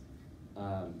is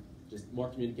just more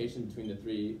communication between the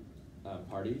three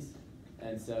parties.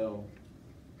 And so,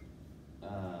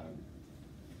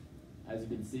 as you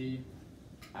can see,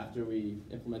 after we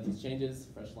implement these changes,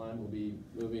 Fresh Lime will be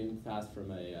moving fast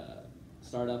from a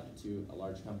startup to a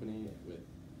large company with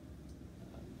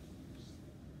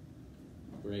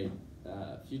great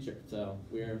future. So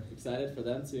we're excited for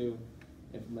them to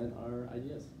implement our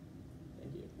ideas.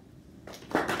 Thank you.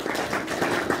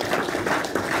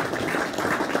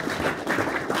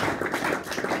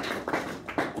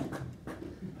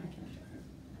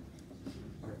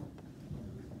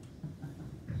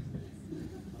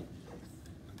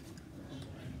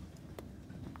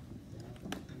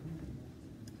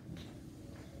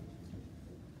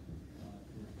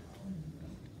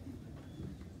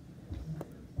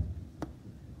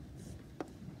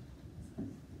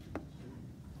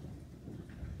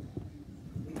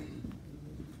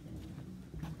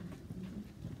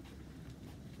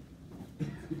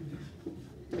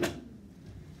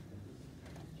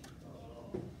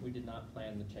 did not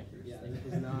plan the checkers. Yeah, thing. it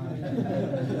was not.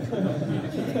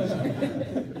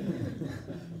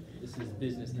 This is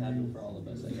business casual for all of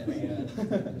us, I guess.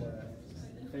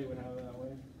 Fate would have it that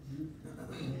way.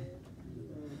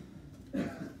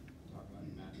 Talk about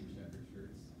matching checker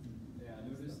shirts. Yeah, I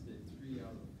noticed that 3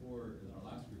 out of 4 in our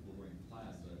last group were wearing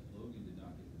plaid, but Logan did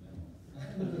not get the memo.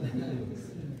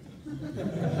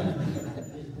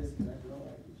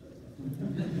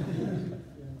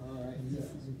 All right.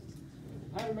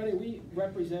 Hi, everybody. We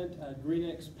represent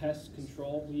Greenix Pest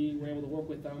Control. We were able to work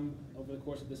with them over the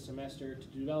course of this semester to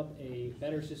develop a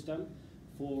better system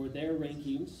for their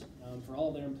rankings for all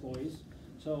of their employees.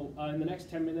 So in the next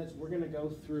 10 minutes, we're going to go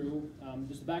through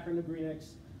just the background of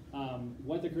Greenix,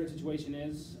 what the current situation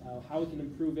is, how we can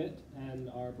improve it, and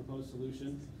our proposed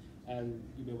solution. And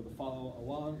you'll be able to follow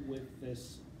along with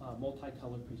this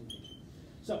multicolored presentation.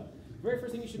 So, very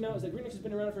first thing you should know is that Greenix has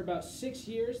been around for about 6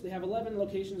 years. They have 11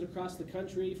 locations across the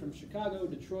country, from Chicago,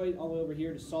 Detroit, all the way over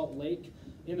here to Salt Lake.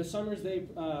 In the summers, they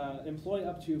employ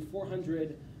up to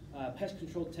 400 pest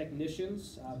control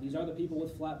technicians. These are the people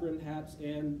with flat-brimmed hats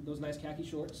and those nice khaki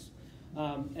shorts.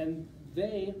 And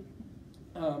they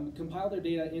compile their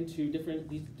data into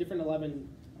these different 11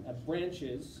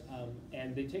 branches,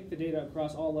 and they take the data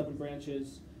across all 11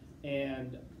 branches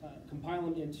and compile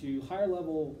them into higher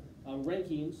level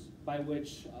rankings by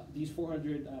which these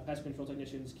 400 pest control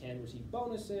technicians can receive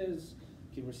bonuses,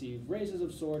 can receive raises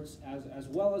of sorts, as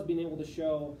well as being able to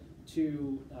show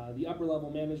to the upper level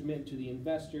management, to the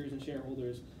investors and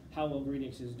shareholders, how well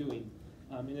Greenix is doing.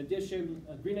 In addition,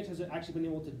 Greenix has actually been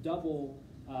able to double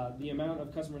the amount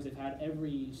of customers they've had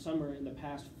every summer in the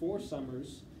past 4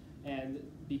 summers, and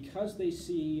because they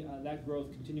see that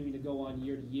growth continuing to go on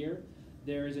year to year,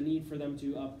 there is a need for them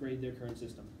to upgrade their current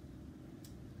system.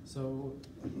 So,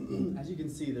 as you can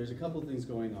see, there's a couple things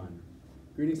going on.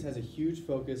 Greenix has a huge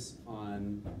focus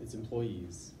on its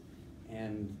employees,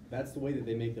 and that's the way that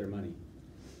they make their money.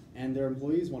 And their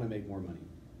employees want to make more money.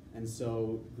 And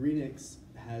so Greenix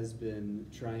has been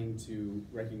trying to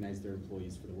recognize their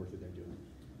employees for the work that they're doing.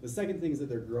 The second thing is that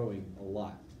they're growing a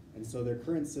lot. And so their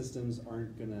current systems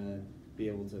aren't going to be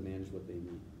able to manage what they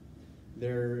need.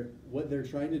 What they're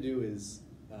trying to do is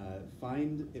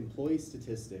find employee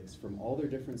statistics from all their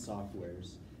different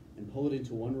softwares and pull it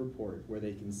into one report where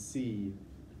they can see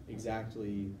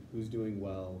exactly who's doing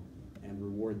well and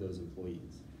reward those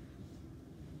employees.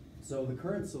 So the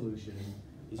current solution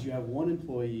is you have one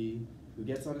employee who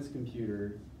gets on his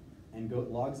computer and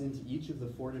logs into each of the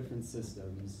 4 different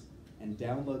systems and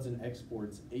downloads and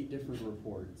exports 8 different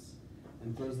reports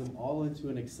and throws them all into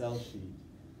an Excel sheet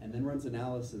and then runs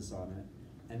analysis on it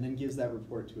and then gives that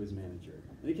report to his manager.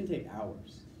 And it can take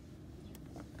hours.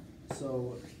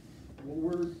 So what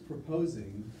we're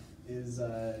proposing is,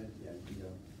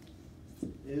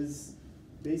 is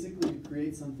basically to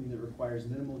create something that requires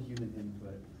minimal human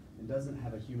input and doesn't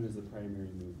have a human as the primary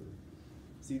mover.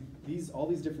 See, all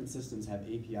these different systems have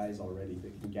APIs already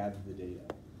that can gather the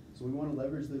data. So we want to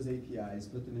leverage those APIs,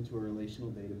 put them into a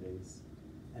relational database,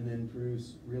 and then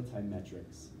produce real-time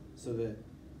metrics so that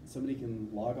somebody can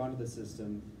log onto the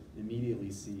system and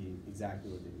immediately see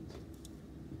exactly what they need to do.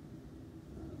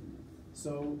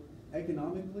 So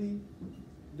economically,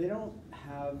 they don't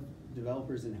have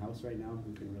developers in-house right now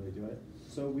who can really do it.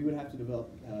 So we would have to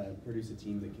produce a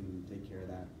team that can take care of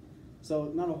that.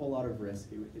 So not a whole lot of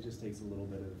risk. It just takes a little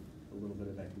bit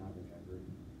of economic effort.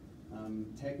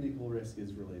 Technical risk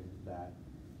is related to that.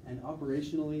 And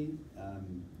operationally,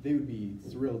 they would be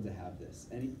thrilled to have this.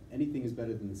 Anything is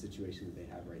better than the situation that they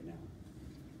have right now.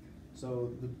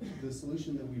 So the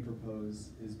solution that we propose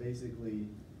is basically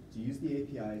to use the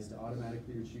APIs to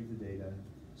automatically retrieve the data,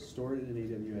 store it in an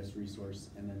AWS resource,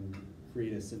 and then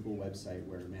create a simple website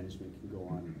where management can go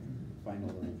on and find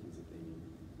all the rankings that they need.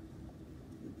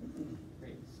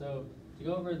 Great. So to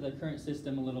go over the current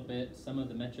system a little bit, some of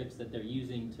the metrics that they're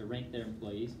using to rank their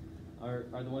employees are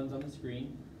the ones on the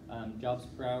screen. Jobs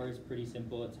per hour is pretty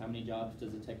simple. It's how many jobs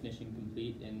does a technician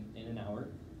complete in an hour.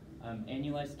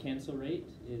 Annualized cancel rate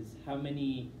is how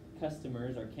many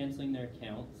customers are canceling their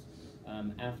accounts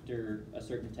after a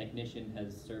certain technician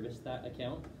has serviced that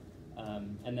account,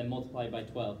 and then multiplied by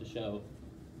 12 to show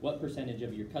what percentage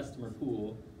of your customer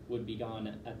pool would be gone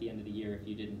at the end of the year if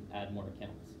you didn't add more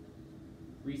accounts.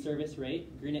 Reservice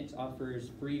rate, Greenix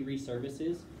offers free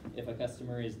reservices if a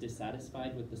customer is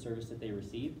dissatisfied with the service that they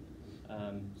received.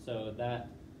 So that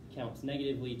counts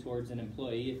negatively towards an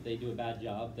employee. If they do a bad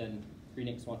job, then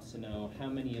Greenix wants to know how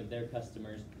many of their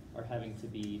customers are having to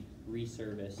be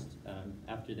reserviced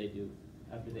after they do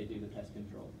the pest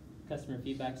control. Customer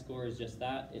feedback score is just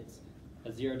that. It's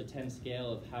a 0 to 10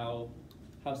 scale of how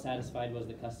how satisfied was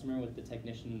the customer with the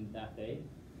technician that day.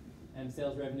 And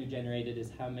sales revenue generated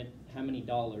is how many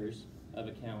dollars of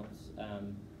accounts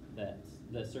that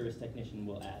the service technician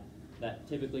will add. That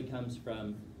typically comes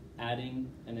from adding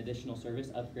an additional service,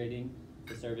 upgrading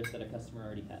the service that a customer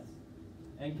already has.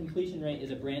 And completion rate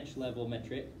is a branch level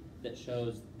metric that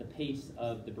shows the pace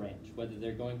of the branch, whether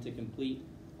they're going to complete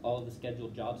all of the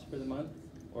scheduled jobs for the month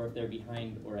or if they're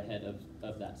behind or ahead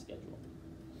of that schedule.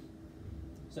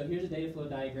 So here's a data flow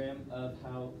diagram of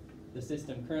how the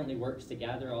system currently works to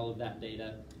gather all of that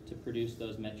data to produce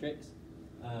those metrics.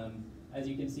 As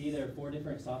you can see, there are 4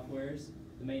 different softwares,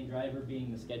 the main driver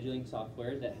being the scheduling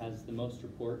software that has the most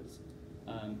reports.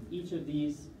 Each of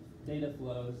these data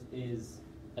flows is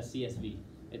a CSV.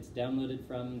 It's downloaded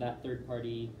from that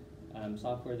third-party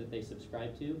software that they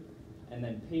subscribe to, and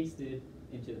then pasted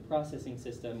into the processing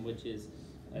system, which is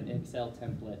an Excel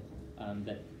template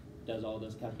that does all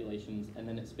those calculations, and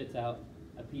then it spits out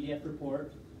a PDF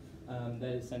report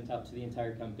that is sent out to the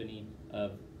entire company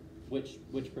of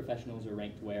which professionals are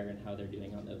ranked where and how they're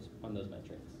doing on those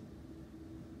metrics.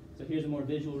 So here's a more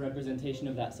visual representation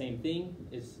of that same thing,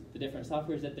 is the different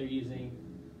softwares that they're using,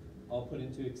 all put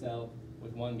into Excel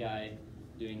with one guy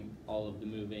doing all of the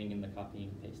moving and the copying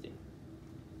and pasting.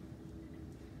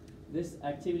 This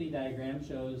activity diagram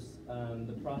shows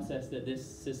the process that this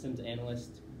systems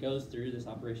analyst goes through, this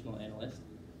operational analyst,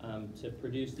 to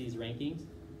produce these rankings.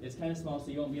 It's kind of small,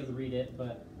 so you won't be able to read it,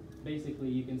 but basically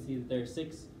you can see that there are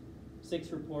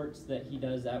six reports that he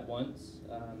does at once.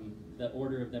 The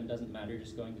order of them doesn't matter,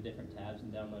 just going to different tabs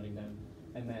and downloading them,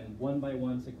 and then one by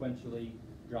one sequentially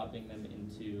dropping them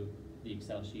into the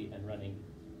Excel sheet and running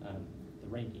the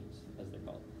rankings, as they're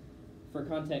called. For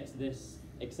context, this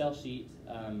Excel sheet,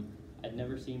 I'd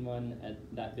never seen one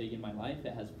that big in my life.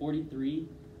 It has 43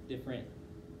 different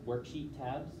worksheet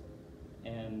tabs,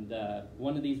 and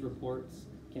one of these reports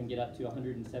can get up to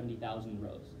 170,000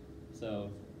 rows.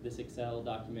 So this Excel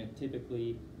document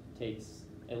typically takes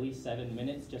at least 7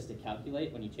 minutes just to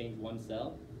calculate when you change one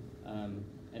cell,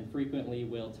 and frequently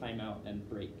will time out and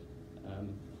break.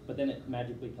 But then it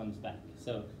magically comes back.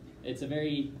 So it's a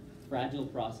very fragile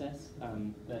process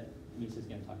that Misa's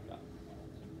going to talk about.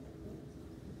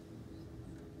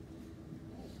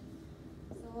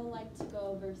 So I'd like to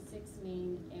go over 6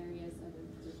 main areas of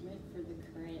improvement for the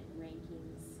current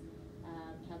rankings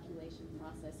calculation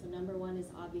process. So number 1 is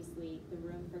obviously the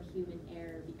room for human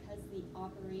error, because the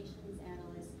operations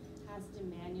analyst has to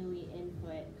manually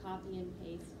input, copy and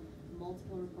paste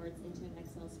multiple reports into an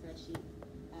Excel spreadsheet.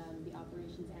 The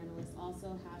operations analyst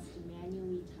also has to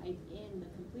manually type in the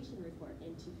completion report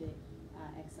into the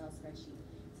Excel spreadsheet.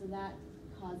 So that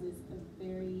causes a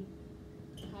very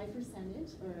high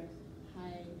percentage or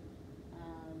high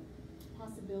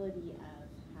possibility of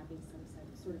having some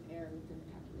sort of error within the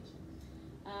calculation.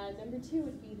 Number 2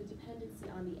 would be the dependency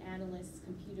on the analyst's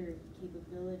computer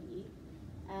capability.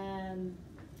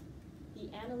 The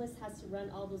analyst has to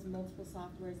run all those multiple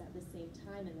softwares at the same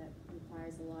time, and that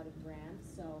requires a lot of RAM,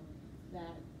 so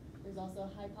that there's also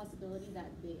a high possibility that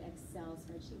the Excel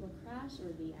spreadsheet will crash or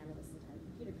the analyst's entire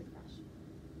computer could crash.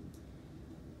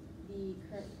 The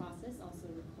current process also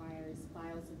requires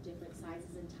files of different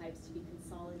sizes and types to be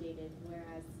consolidated,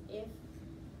 whereas if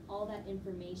all that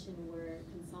information were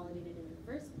consolidated in the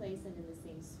first place and in the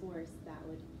same source, that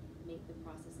would make the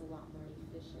process a lot more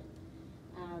efficient.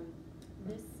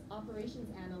 This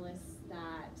operations analyst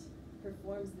that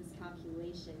performs this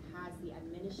calculation has the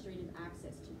administrative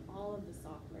access to all of the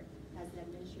software, has the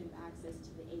administrative access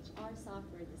to the HR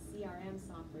software, the CRM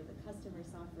software, the customer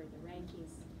software, the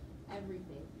rankings,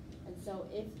 everything. And so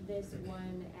if this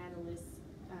one analyst's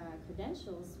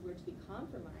credentials were to be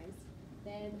compromised,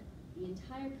 then the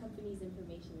entire company's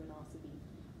information would also be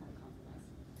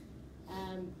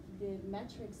compromised. The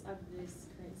metrics of this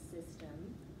current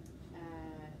system,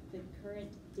 the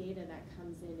current data that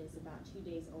comes in is about 2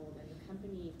 days old, and the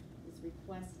company is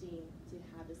requesting to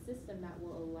have a system that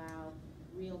will allow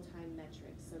real-time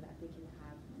metrics so that they can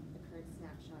have a current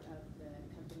snapshot of the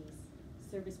company's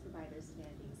service provider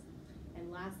standings. And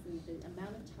lastly, the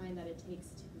amount of time that it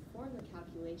takes to perform the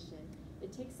calculation,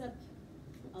 it takes up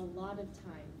a lot of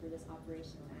time for this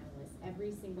operational analyst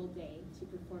every single day to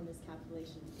perform this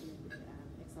calculation in the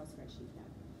Excel spreadsheet that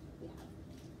we have.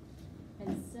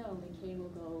 And so McKay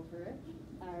will go over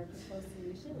our proposed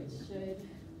solution, which should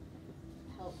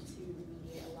help to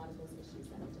remediate a lot of those issues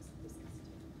that I just discussed.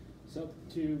 So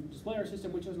to display our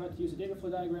system, we chose not to use a data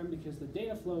flow diagram because the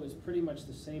data flow is pretty much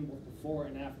the same both before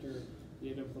and after we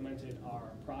have implemented our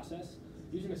process.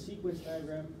 Using a sequence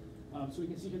diagram, so we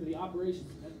can see here that the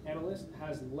operations analyst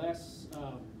has less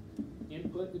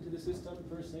input into the system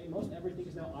per se. Most everything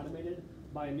is now automated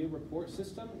by a new report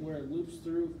system where it loops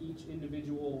through each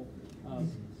individual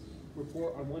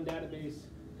report on one database,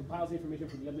 compiles the information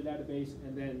from the other database,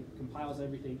 and then compiles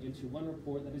everything into one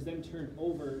report that is then turned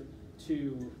over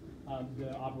to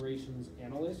the operations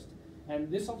analyst.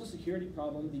 And this solves a security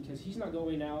problem because he's not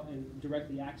going out and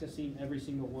directly accessing every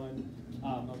single one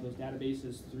of those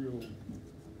databases through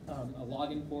a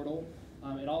login portal.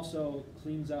 It also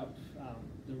cleans up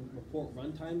the report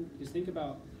runtime, because think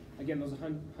about, again, those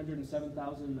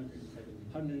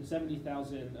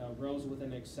 170,000 rows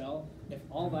within Excel. If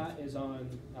all that is on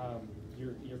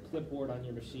your clipboard on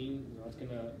your machine, it's going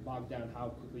to bog down how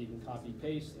quickly you can copy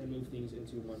paste and move things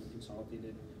into one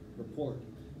consolidated report.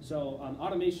 So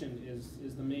automation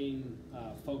is the main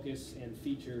focus and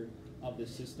feature of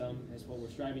this system. It's what we're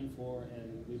striving for,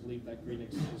 and we believe that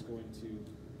Greenix is going to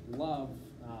love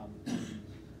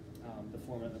the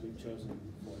format that we've chosen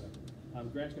for them.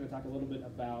 Grant's going to talk a little bit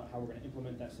about how we're going to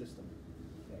implement that system.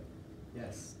 Okay.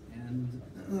 Yes, and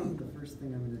the first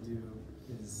thing I'm going to do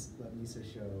is let Lisa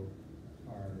show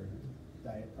our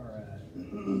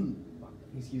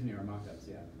mock-ups,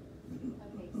 yeah.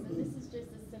 Okay, so this is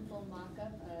just a simple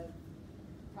mock-up of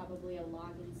probably a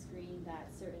login screen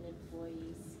that certain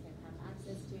employees can have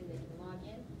access to. They can log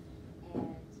in,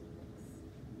 and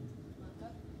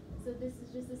mock-up. So this is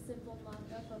just a simple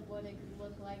mock-up of what it could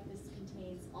look like. This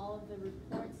contains all of the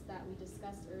reports that we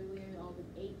discussed earlier, all the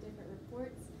 8 different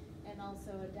reports, and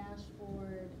also a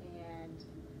dashboard, and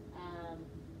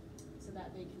so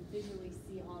that they can visually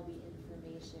see all the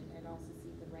information and also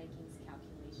see the rankings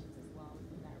calculations as well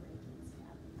within that rankings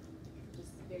tab.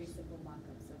 Just very simple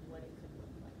mock-ups of what it could look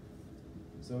like.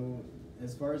 So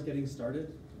as far as getting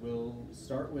started, we'll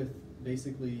start with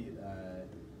basically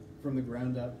from the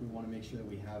ground up. We want to make sure that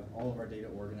we have all of our data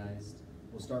organized.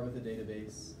 We'll start with a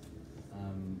database.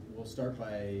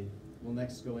 We'll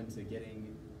next go into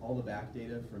getting all the back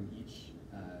data from each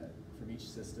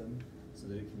system so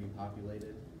that it can be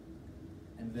populated.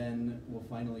 And then we'll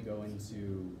finally go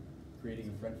into creating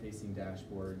a front-facing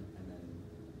dashboard and then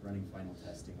running final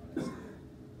testing on it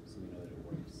so we know that it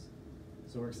works.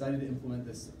 So we're excited to implement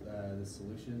this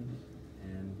solution,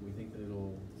 and we think that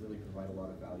it'll really provide a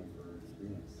lot of value for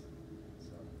Greenix.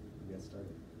 So we'll get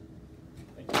started.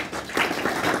 Thank you.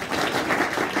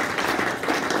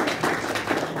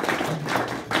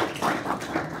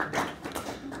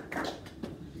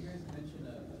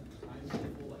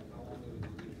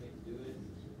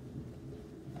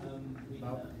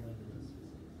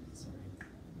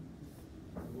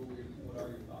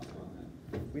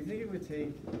 We think it would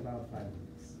take about 5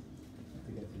 minutes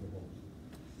to get through the whole.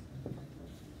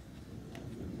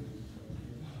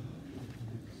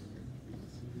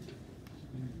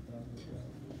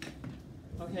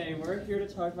 Okay, we're here to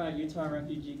talk about Utah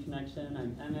Refugee Connection.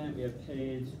 I'm Emmett, we have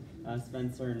Paige,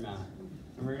 Spencer, and Matt.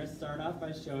 And we're going to start off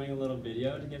by showing a little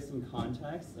video to give some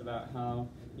context about how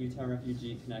Utah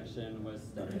Refugee Connection was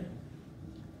started.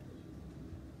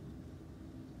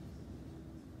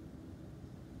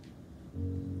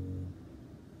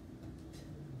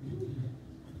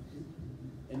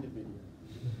 End of video.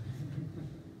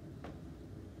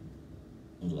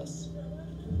 Endless.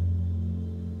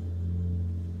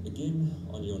 Begin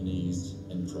on your knees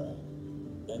in prayer.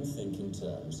 Then think in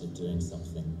terms of doing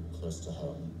something close to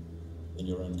home, in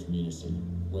your own community,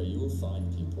 where you will find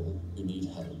people who need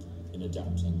help in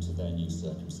adapting to their new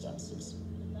circumstances.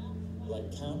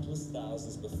 Like countless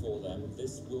thousands before them,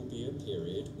 this will be a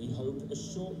period, we hope a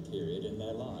short period in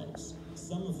their lives.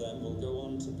 Some of them will go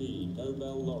on to be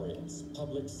Nobel laureates,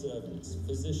 public servants,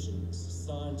 physicians,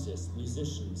 scientists,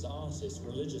 musicians, artists,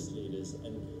 religious leaders,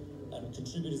 and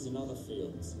contributors in other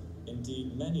fields.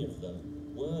 Indeed, many of them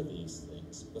were these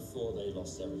things before they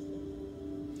lost everything.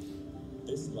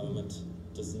 This moment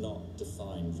does not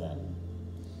define them,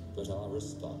 but our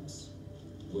response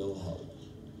will help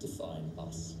define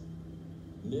us.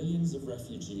 Millions of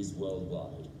refugees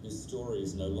worldwide, whose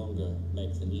stories no longer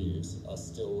make the news, are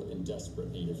still in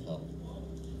desperate need of help.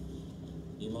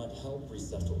 You might help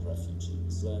resettle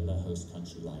refugees, learn their host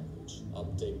country language,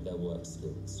 update their work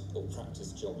skills, or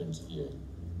practice job interviewing.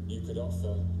 You could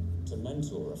offer to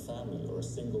mentor a family or a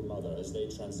single mother as they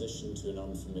transition to an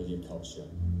unfamiliar culture,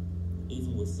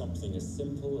 even with something as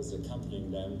simple as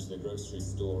accompanying them to the grocery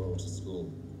store or to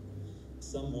school.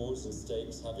 Some wards and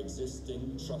states have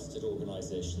existing, trusted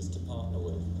organizations to partner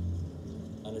with.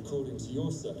 And according to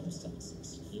your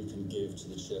circumstances, you can give to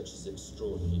the Church's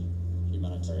extraordinary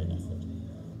humanitarian effort.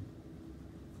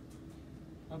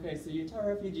 Okay, so Utah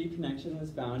Refugee Connection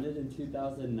was founded in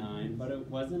 2009, but it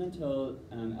wasn't until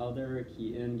Elder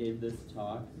Keaton gave this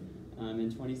talk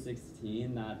in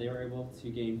 2016 that they were able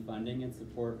to gain funding and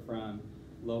support from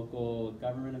local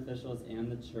government officials,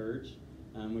 and the church,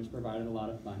 which provided a lot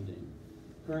of funding.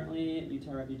 Currently,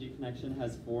 Utah Refugee Connection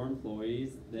has 4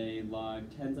 employees. They log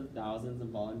tens of thousands of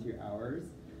volunteer hours,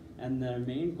 and their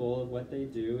main goal of what they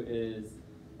do is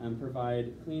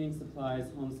provide cleaning supplies,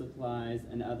 home supplies,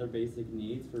 and other basic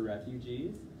needs for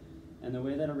refugees. And the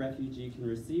way that a refugee can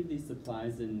receive these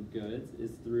supplies and goods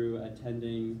is through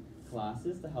attending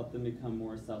classes to help them become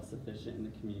more self-sufficient in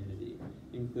the community,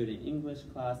 including English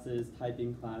classes,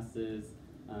 typing classes,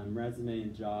 resume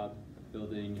and job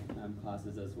building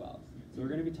classes as well. So we're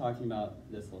going to be talking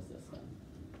about this whole system.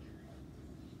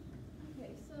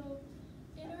 Okay, so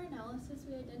in our analysis,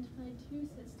 we identified 2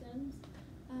 systems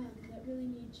that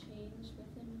really need change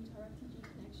within Utah Refugee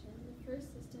Connection. The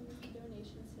first system is the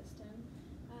donation system,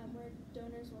 where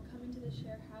donors will come into the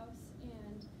share house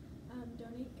and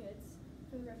donate goods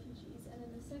for the refugees. And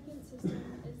then the second system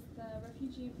is the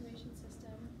refugee information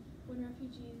system, when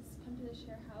refugees come to the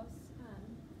share house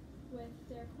with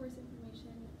their course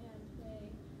information and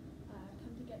they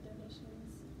come to get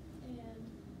donations. And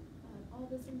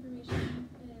all this information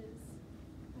is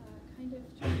kind of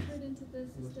transferred into the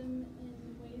system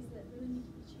in ways that really need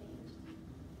to be changed.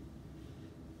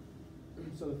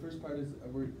 So the first part is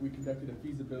we conducted a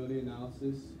feasibility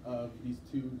analysis of these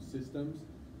 2 systems.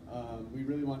 We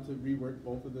really want to rework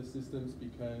both of the systems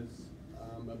because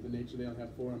of the nature. They only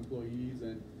have 4 employees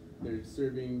and they're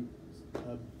serving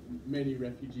many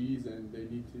refugees, and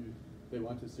they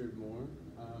want to serve more.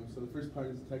 So the first part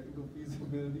is technical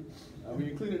feasibility.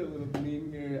 We included a little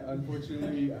meme here.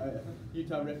 Unfortunately,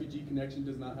 Utah Refugee Connection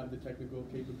does not have the technical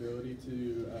capability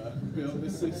to build the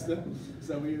system,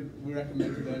 so we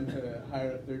recommend to them to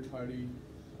hire a third party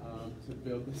to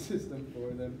build the system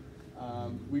for them.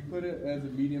 We put it as a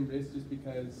medium risk just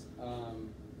because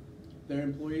their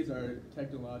employees are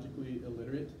technologically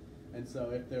illiterate, and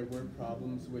so if there were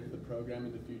problems with the program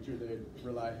in the future, they'd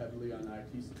rely heavily on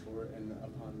IT support and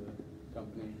upon the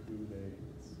company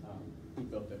who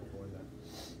built it for them.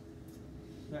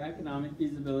 Their economic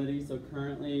feasibility, so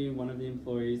currently one of the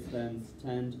employees spends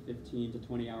 10 to 15 to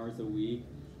 20 hours a week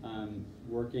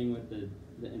working with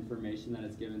the information that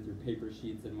is given through paper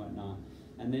sheets and whatnot.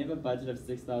 And they have a budget of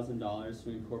 $6,000 to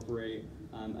incorporate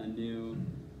a new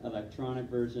electronic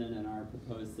version in our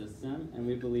proposed system, and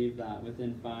we believe that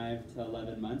within 5 to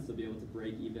 11 months they'll be able to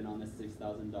break even on the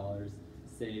 $6,000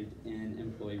 saved in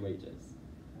employee wages.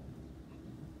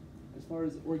 As far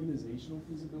as organizational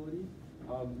feasibility,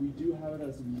 we do have it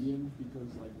as a medium because,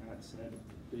 like Matt said,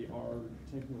 they are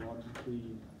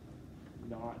technologically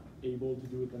not able to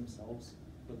do it themselves,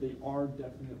 but they are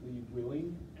definitely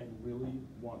willing and really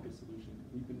want the solution.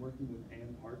 We've been working with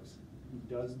Ann Parks, who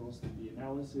does most of the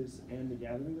analysis and the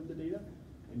gathering of the data,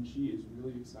 and she is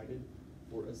really excited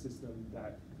for a system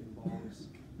that involves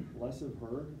less of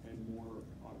her and more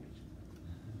automation.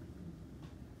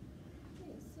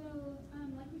 Okay, so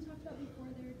like we talked about before,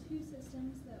 there are 2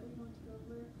 systems that we want to go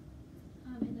over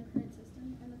in the current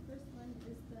system, and the first one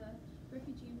is the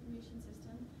refugee information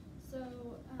system. So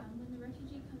when the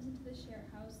refugee comes into the share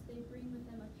house, they bring with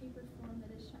them a paper form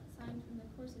that is signed from the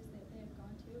courses that they have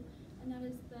gone to, and that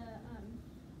is the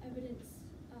evidence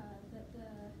that the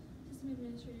system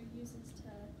administrator uses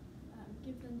to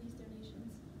give them these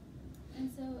donations. And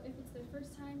so if it's their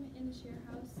first time in the share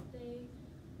house, they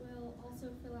will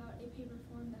also fill out a paper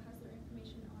form that has their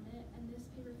information on it, and this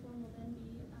paper form will then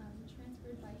be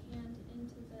transferred by hand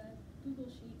into the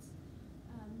Google Sheets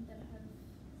that have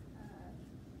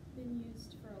been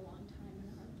used for a long time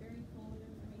and are very full of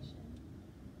information.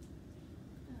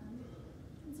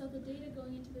 And so the data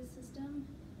going into this system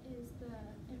is the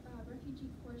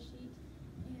refugee course sheet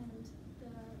and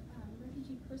the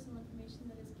refugee personal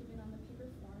information that is given on the paper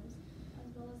forms,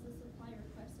 as well as the supply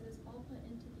request that is all put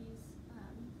into these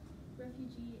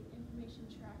refugee information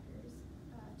trackers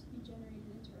to be generated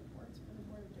into reports for the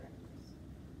board of directors.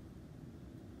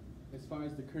 As far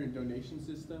as the current donation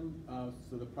system,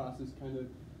 so the process kind of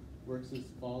works as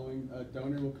following. A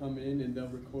donor will come in and they'll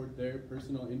record their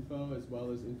personal info as well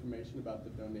as information about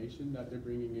the donation that they're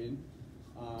bringing in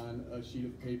on a sheet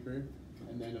of paper,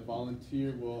 and then a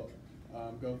volunteer will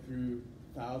go through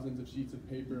thousands of sheets of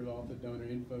paper of all the donor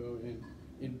info and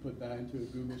input that into a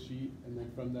Google Sheet, and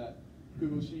then from that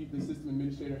Google Sheet, the system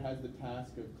administrator has the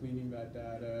task of cleaning that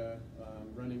data,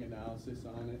 running analysis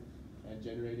on it, and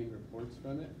generating reports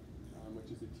from it, which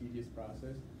is a tedious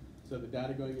process. So the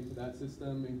data going into that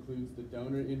system includes the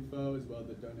donor info as well as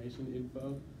the donation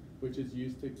info, which is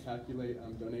used to calculate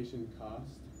donation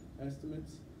cost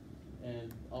estimates.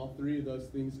 And all 3 of those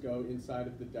things go inside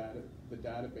of the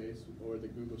database or the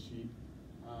Google Sheet.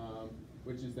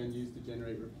 which is then used to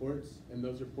generate reports, and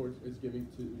those reports is given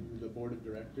to the board of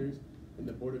directors, and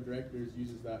the board of directors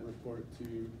uses that report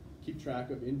to keep track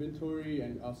of inventory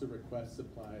and also request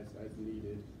supplies as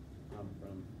needed from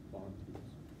volunteers.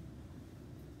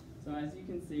 So as you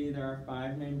can see, there are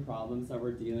 5 main problems that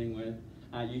we're dealing with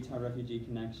at Utah Refugee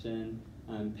Connection.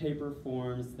 Paper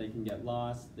forms, they can get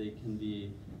lost, they can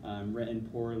be written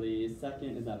poorly.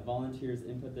 Second is that volunteers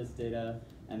input this data,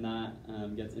 and that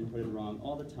gets inputted wrong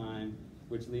all the time,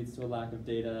 which leads to a lack of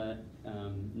data,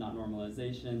 not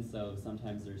normalization, so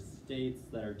sometimes there's states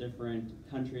that are different,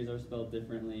 countries are spelled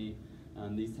differently,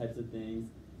 these types of things.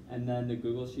 And then the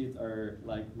Google Sheets are,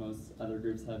 like most other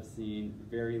groups have seen,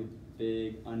 very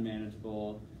big,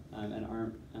 unmanageable, and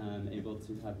aren't able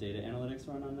to have data analytics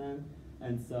run on them.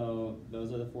 And so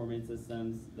those are the 4 main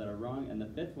systems that are wrong. And the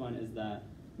 5th one is that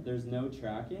there's no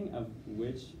tracking of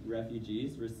which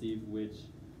refugees receive which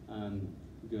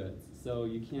goods. So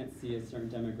you can't see a certain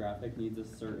demographic needs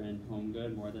a certain home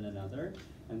good more than another.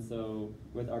 And so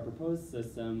with our proposed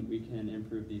system, we can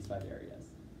improve these 5 areas.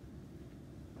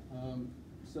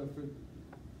 So for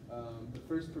the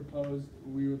first proposed,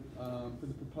 for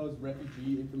the proposed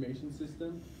refugee information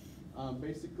system,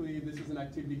 basically this is an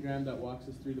activity gram that walks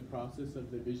us through the process of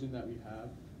the vision that we have.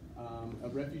 A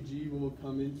refugee will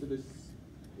come into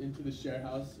the share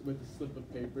house with a slip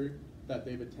of paper that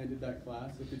they've attended that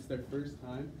class. If it's their first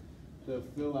time, they'll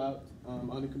fill out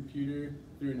on a computer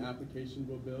through an application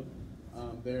we'll build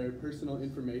their personal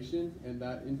information, and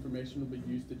that information will be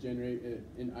used to generate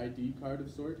an ID card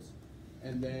of sorts.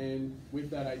 And then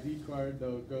with that ID card,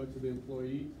 they'll go to the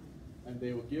employee and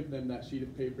they will give them that sheet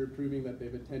of paper proving that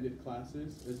they've attended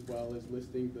classes, as well as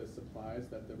listing the supplies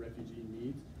that the refugee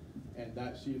needs. And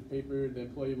that sheet of paper, the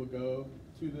employee will go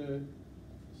to the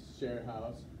share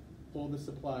house, pull the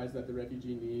supplies that the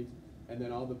refugee needs, and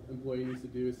then all the employee needs to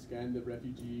do is scan the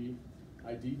refugee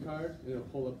ID card, and it'll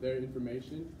pull up their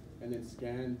information, and then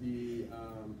scan the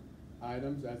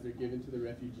items as they're given to the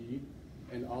refugee,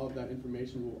 and all of that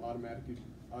information will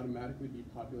automatically be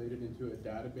populated into a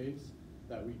database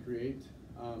that we create,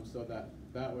 so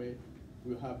that way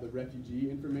we'll have the refugee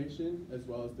information as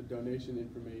well as the donation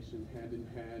information hand in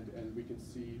hand, and we can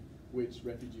see which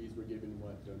refugees were given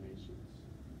what donations.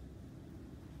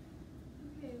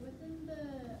 Okay, within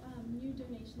the new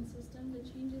donation system, the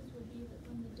changes will be that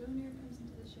when the donor comes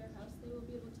into the share house, they will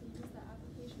be able to use that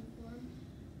application form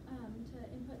to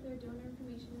input their donor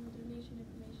information and the donation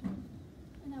information,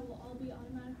 and that will all be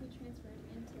automatically transferred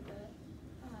into the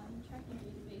tracking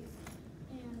database.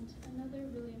 And another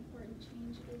really important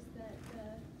change is that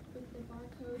with the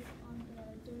barcodes on the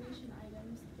donation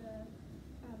items, the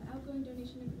outgoing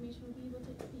donation information will be able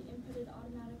to be inputted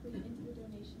automatically into the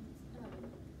donations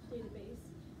database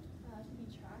to be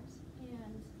tracked.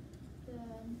 And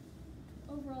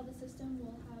overall the system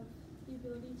will have the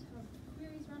ability to have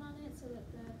queries run on it so that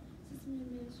the system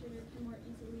administrator can more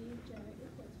easily generate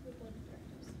reports for the board of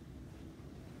directors.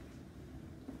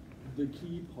 The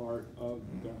key part of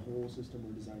the whole system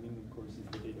we're designing, of course, is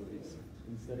the database.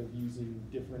 Instead of using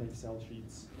different Excel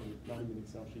sheets, or not even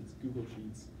Excel sheets, Google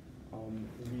Sheets,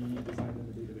 we designed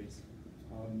a database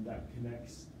that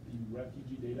connects the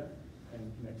refugee data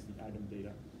and connects the item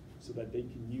data, so that they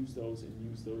can use those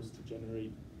to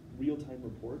generate real-time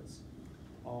reports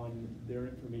on their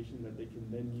information that they can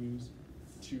then use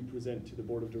to present to the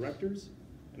board of directors.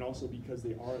 And also, because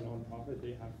they are a nonprofit,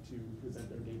 they have to present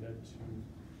their data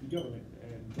to the government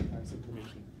and the tax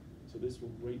information. So this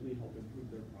will greatly help improve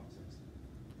their process.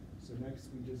 So next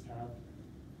we just have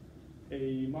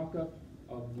a mock-up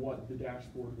of what the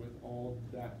dashboard with all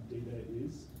that data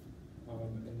is.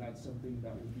 And that's something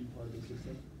that would be part of the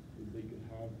system, is they could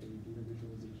have a data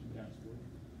visualization dashboard.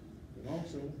 And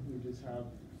also, we just have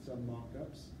some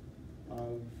mock-ups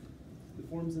of the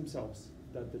forms themselves,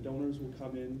 that the donors will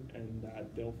come in and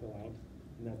that they'll fill out,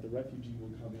 and that the refugee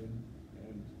will come in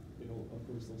and of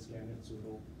course they'll scan it, so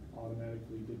it'll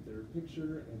automatically get their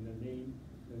picture and their name,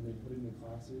 then they put in the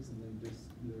classes, and then just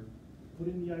either put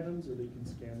in the items or they can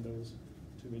scan those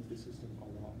to make the system a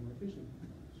lot more efficient.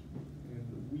 And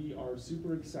we are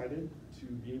super excited to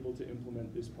be able to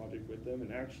implement this project with them.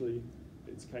 And actually,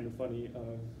 it's kind of funny,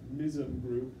 MISM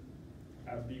group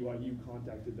at BYU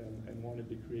contacted them and wanted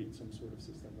to create some sort of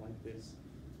system like this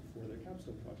for their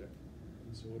capstone project.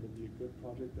 And so it'll be a good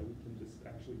project that we can just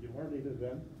actually give our data to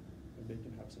them, and they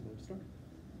can have somewhere to start.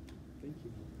 Thank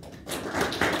you.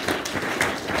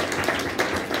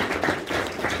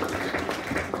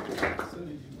 So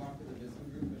did you talk to the MISM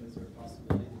group, and is there a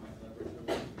possibility you might leverage your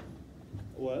work?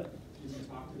 What? Did you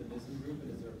talk to the MISM group, and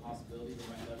is there a possibility you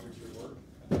might leverage your work?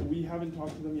 We haven't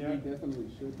talked to them yet. We definitely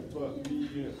should. But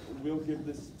we'll give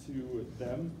this to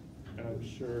them, and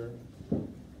I'm sure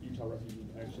Utah Refugee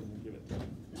Action will give it to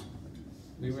them.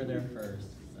 We were there first.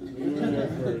 So. We were there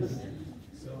first.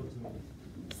 So,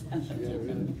 Yeah,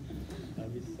 really.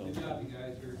 That'd be so Good job, you guys.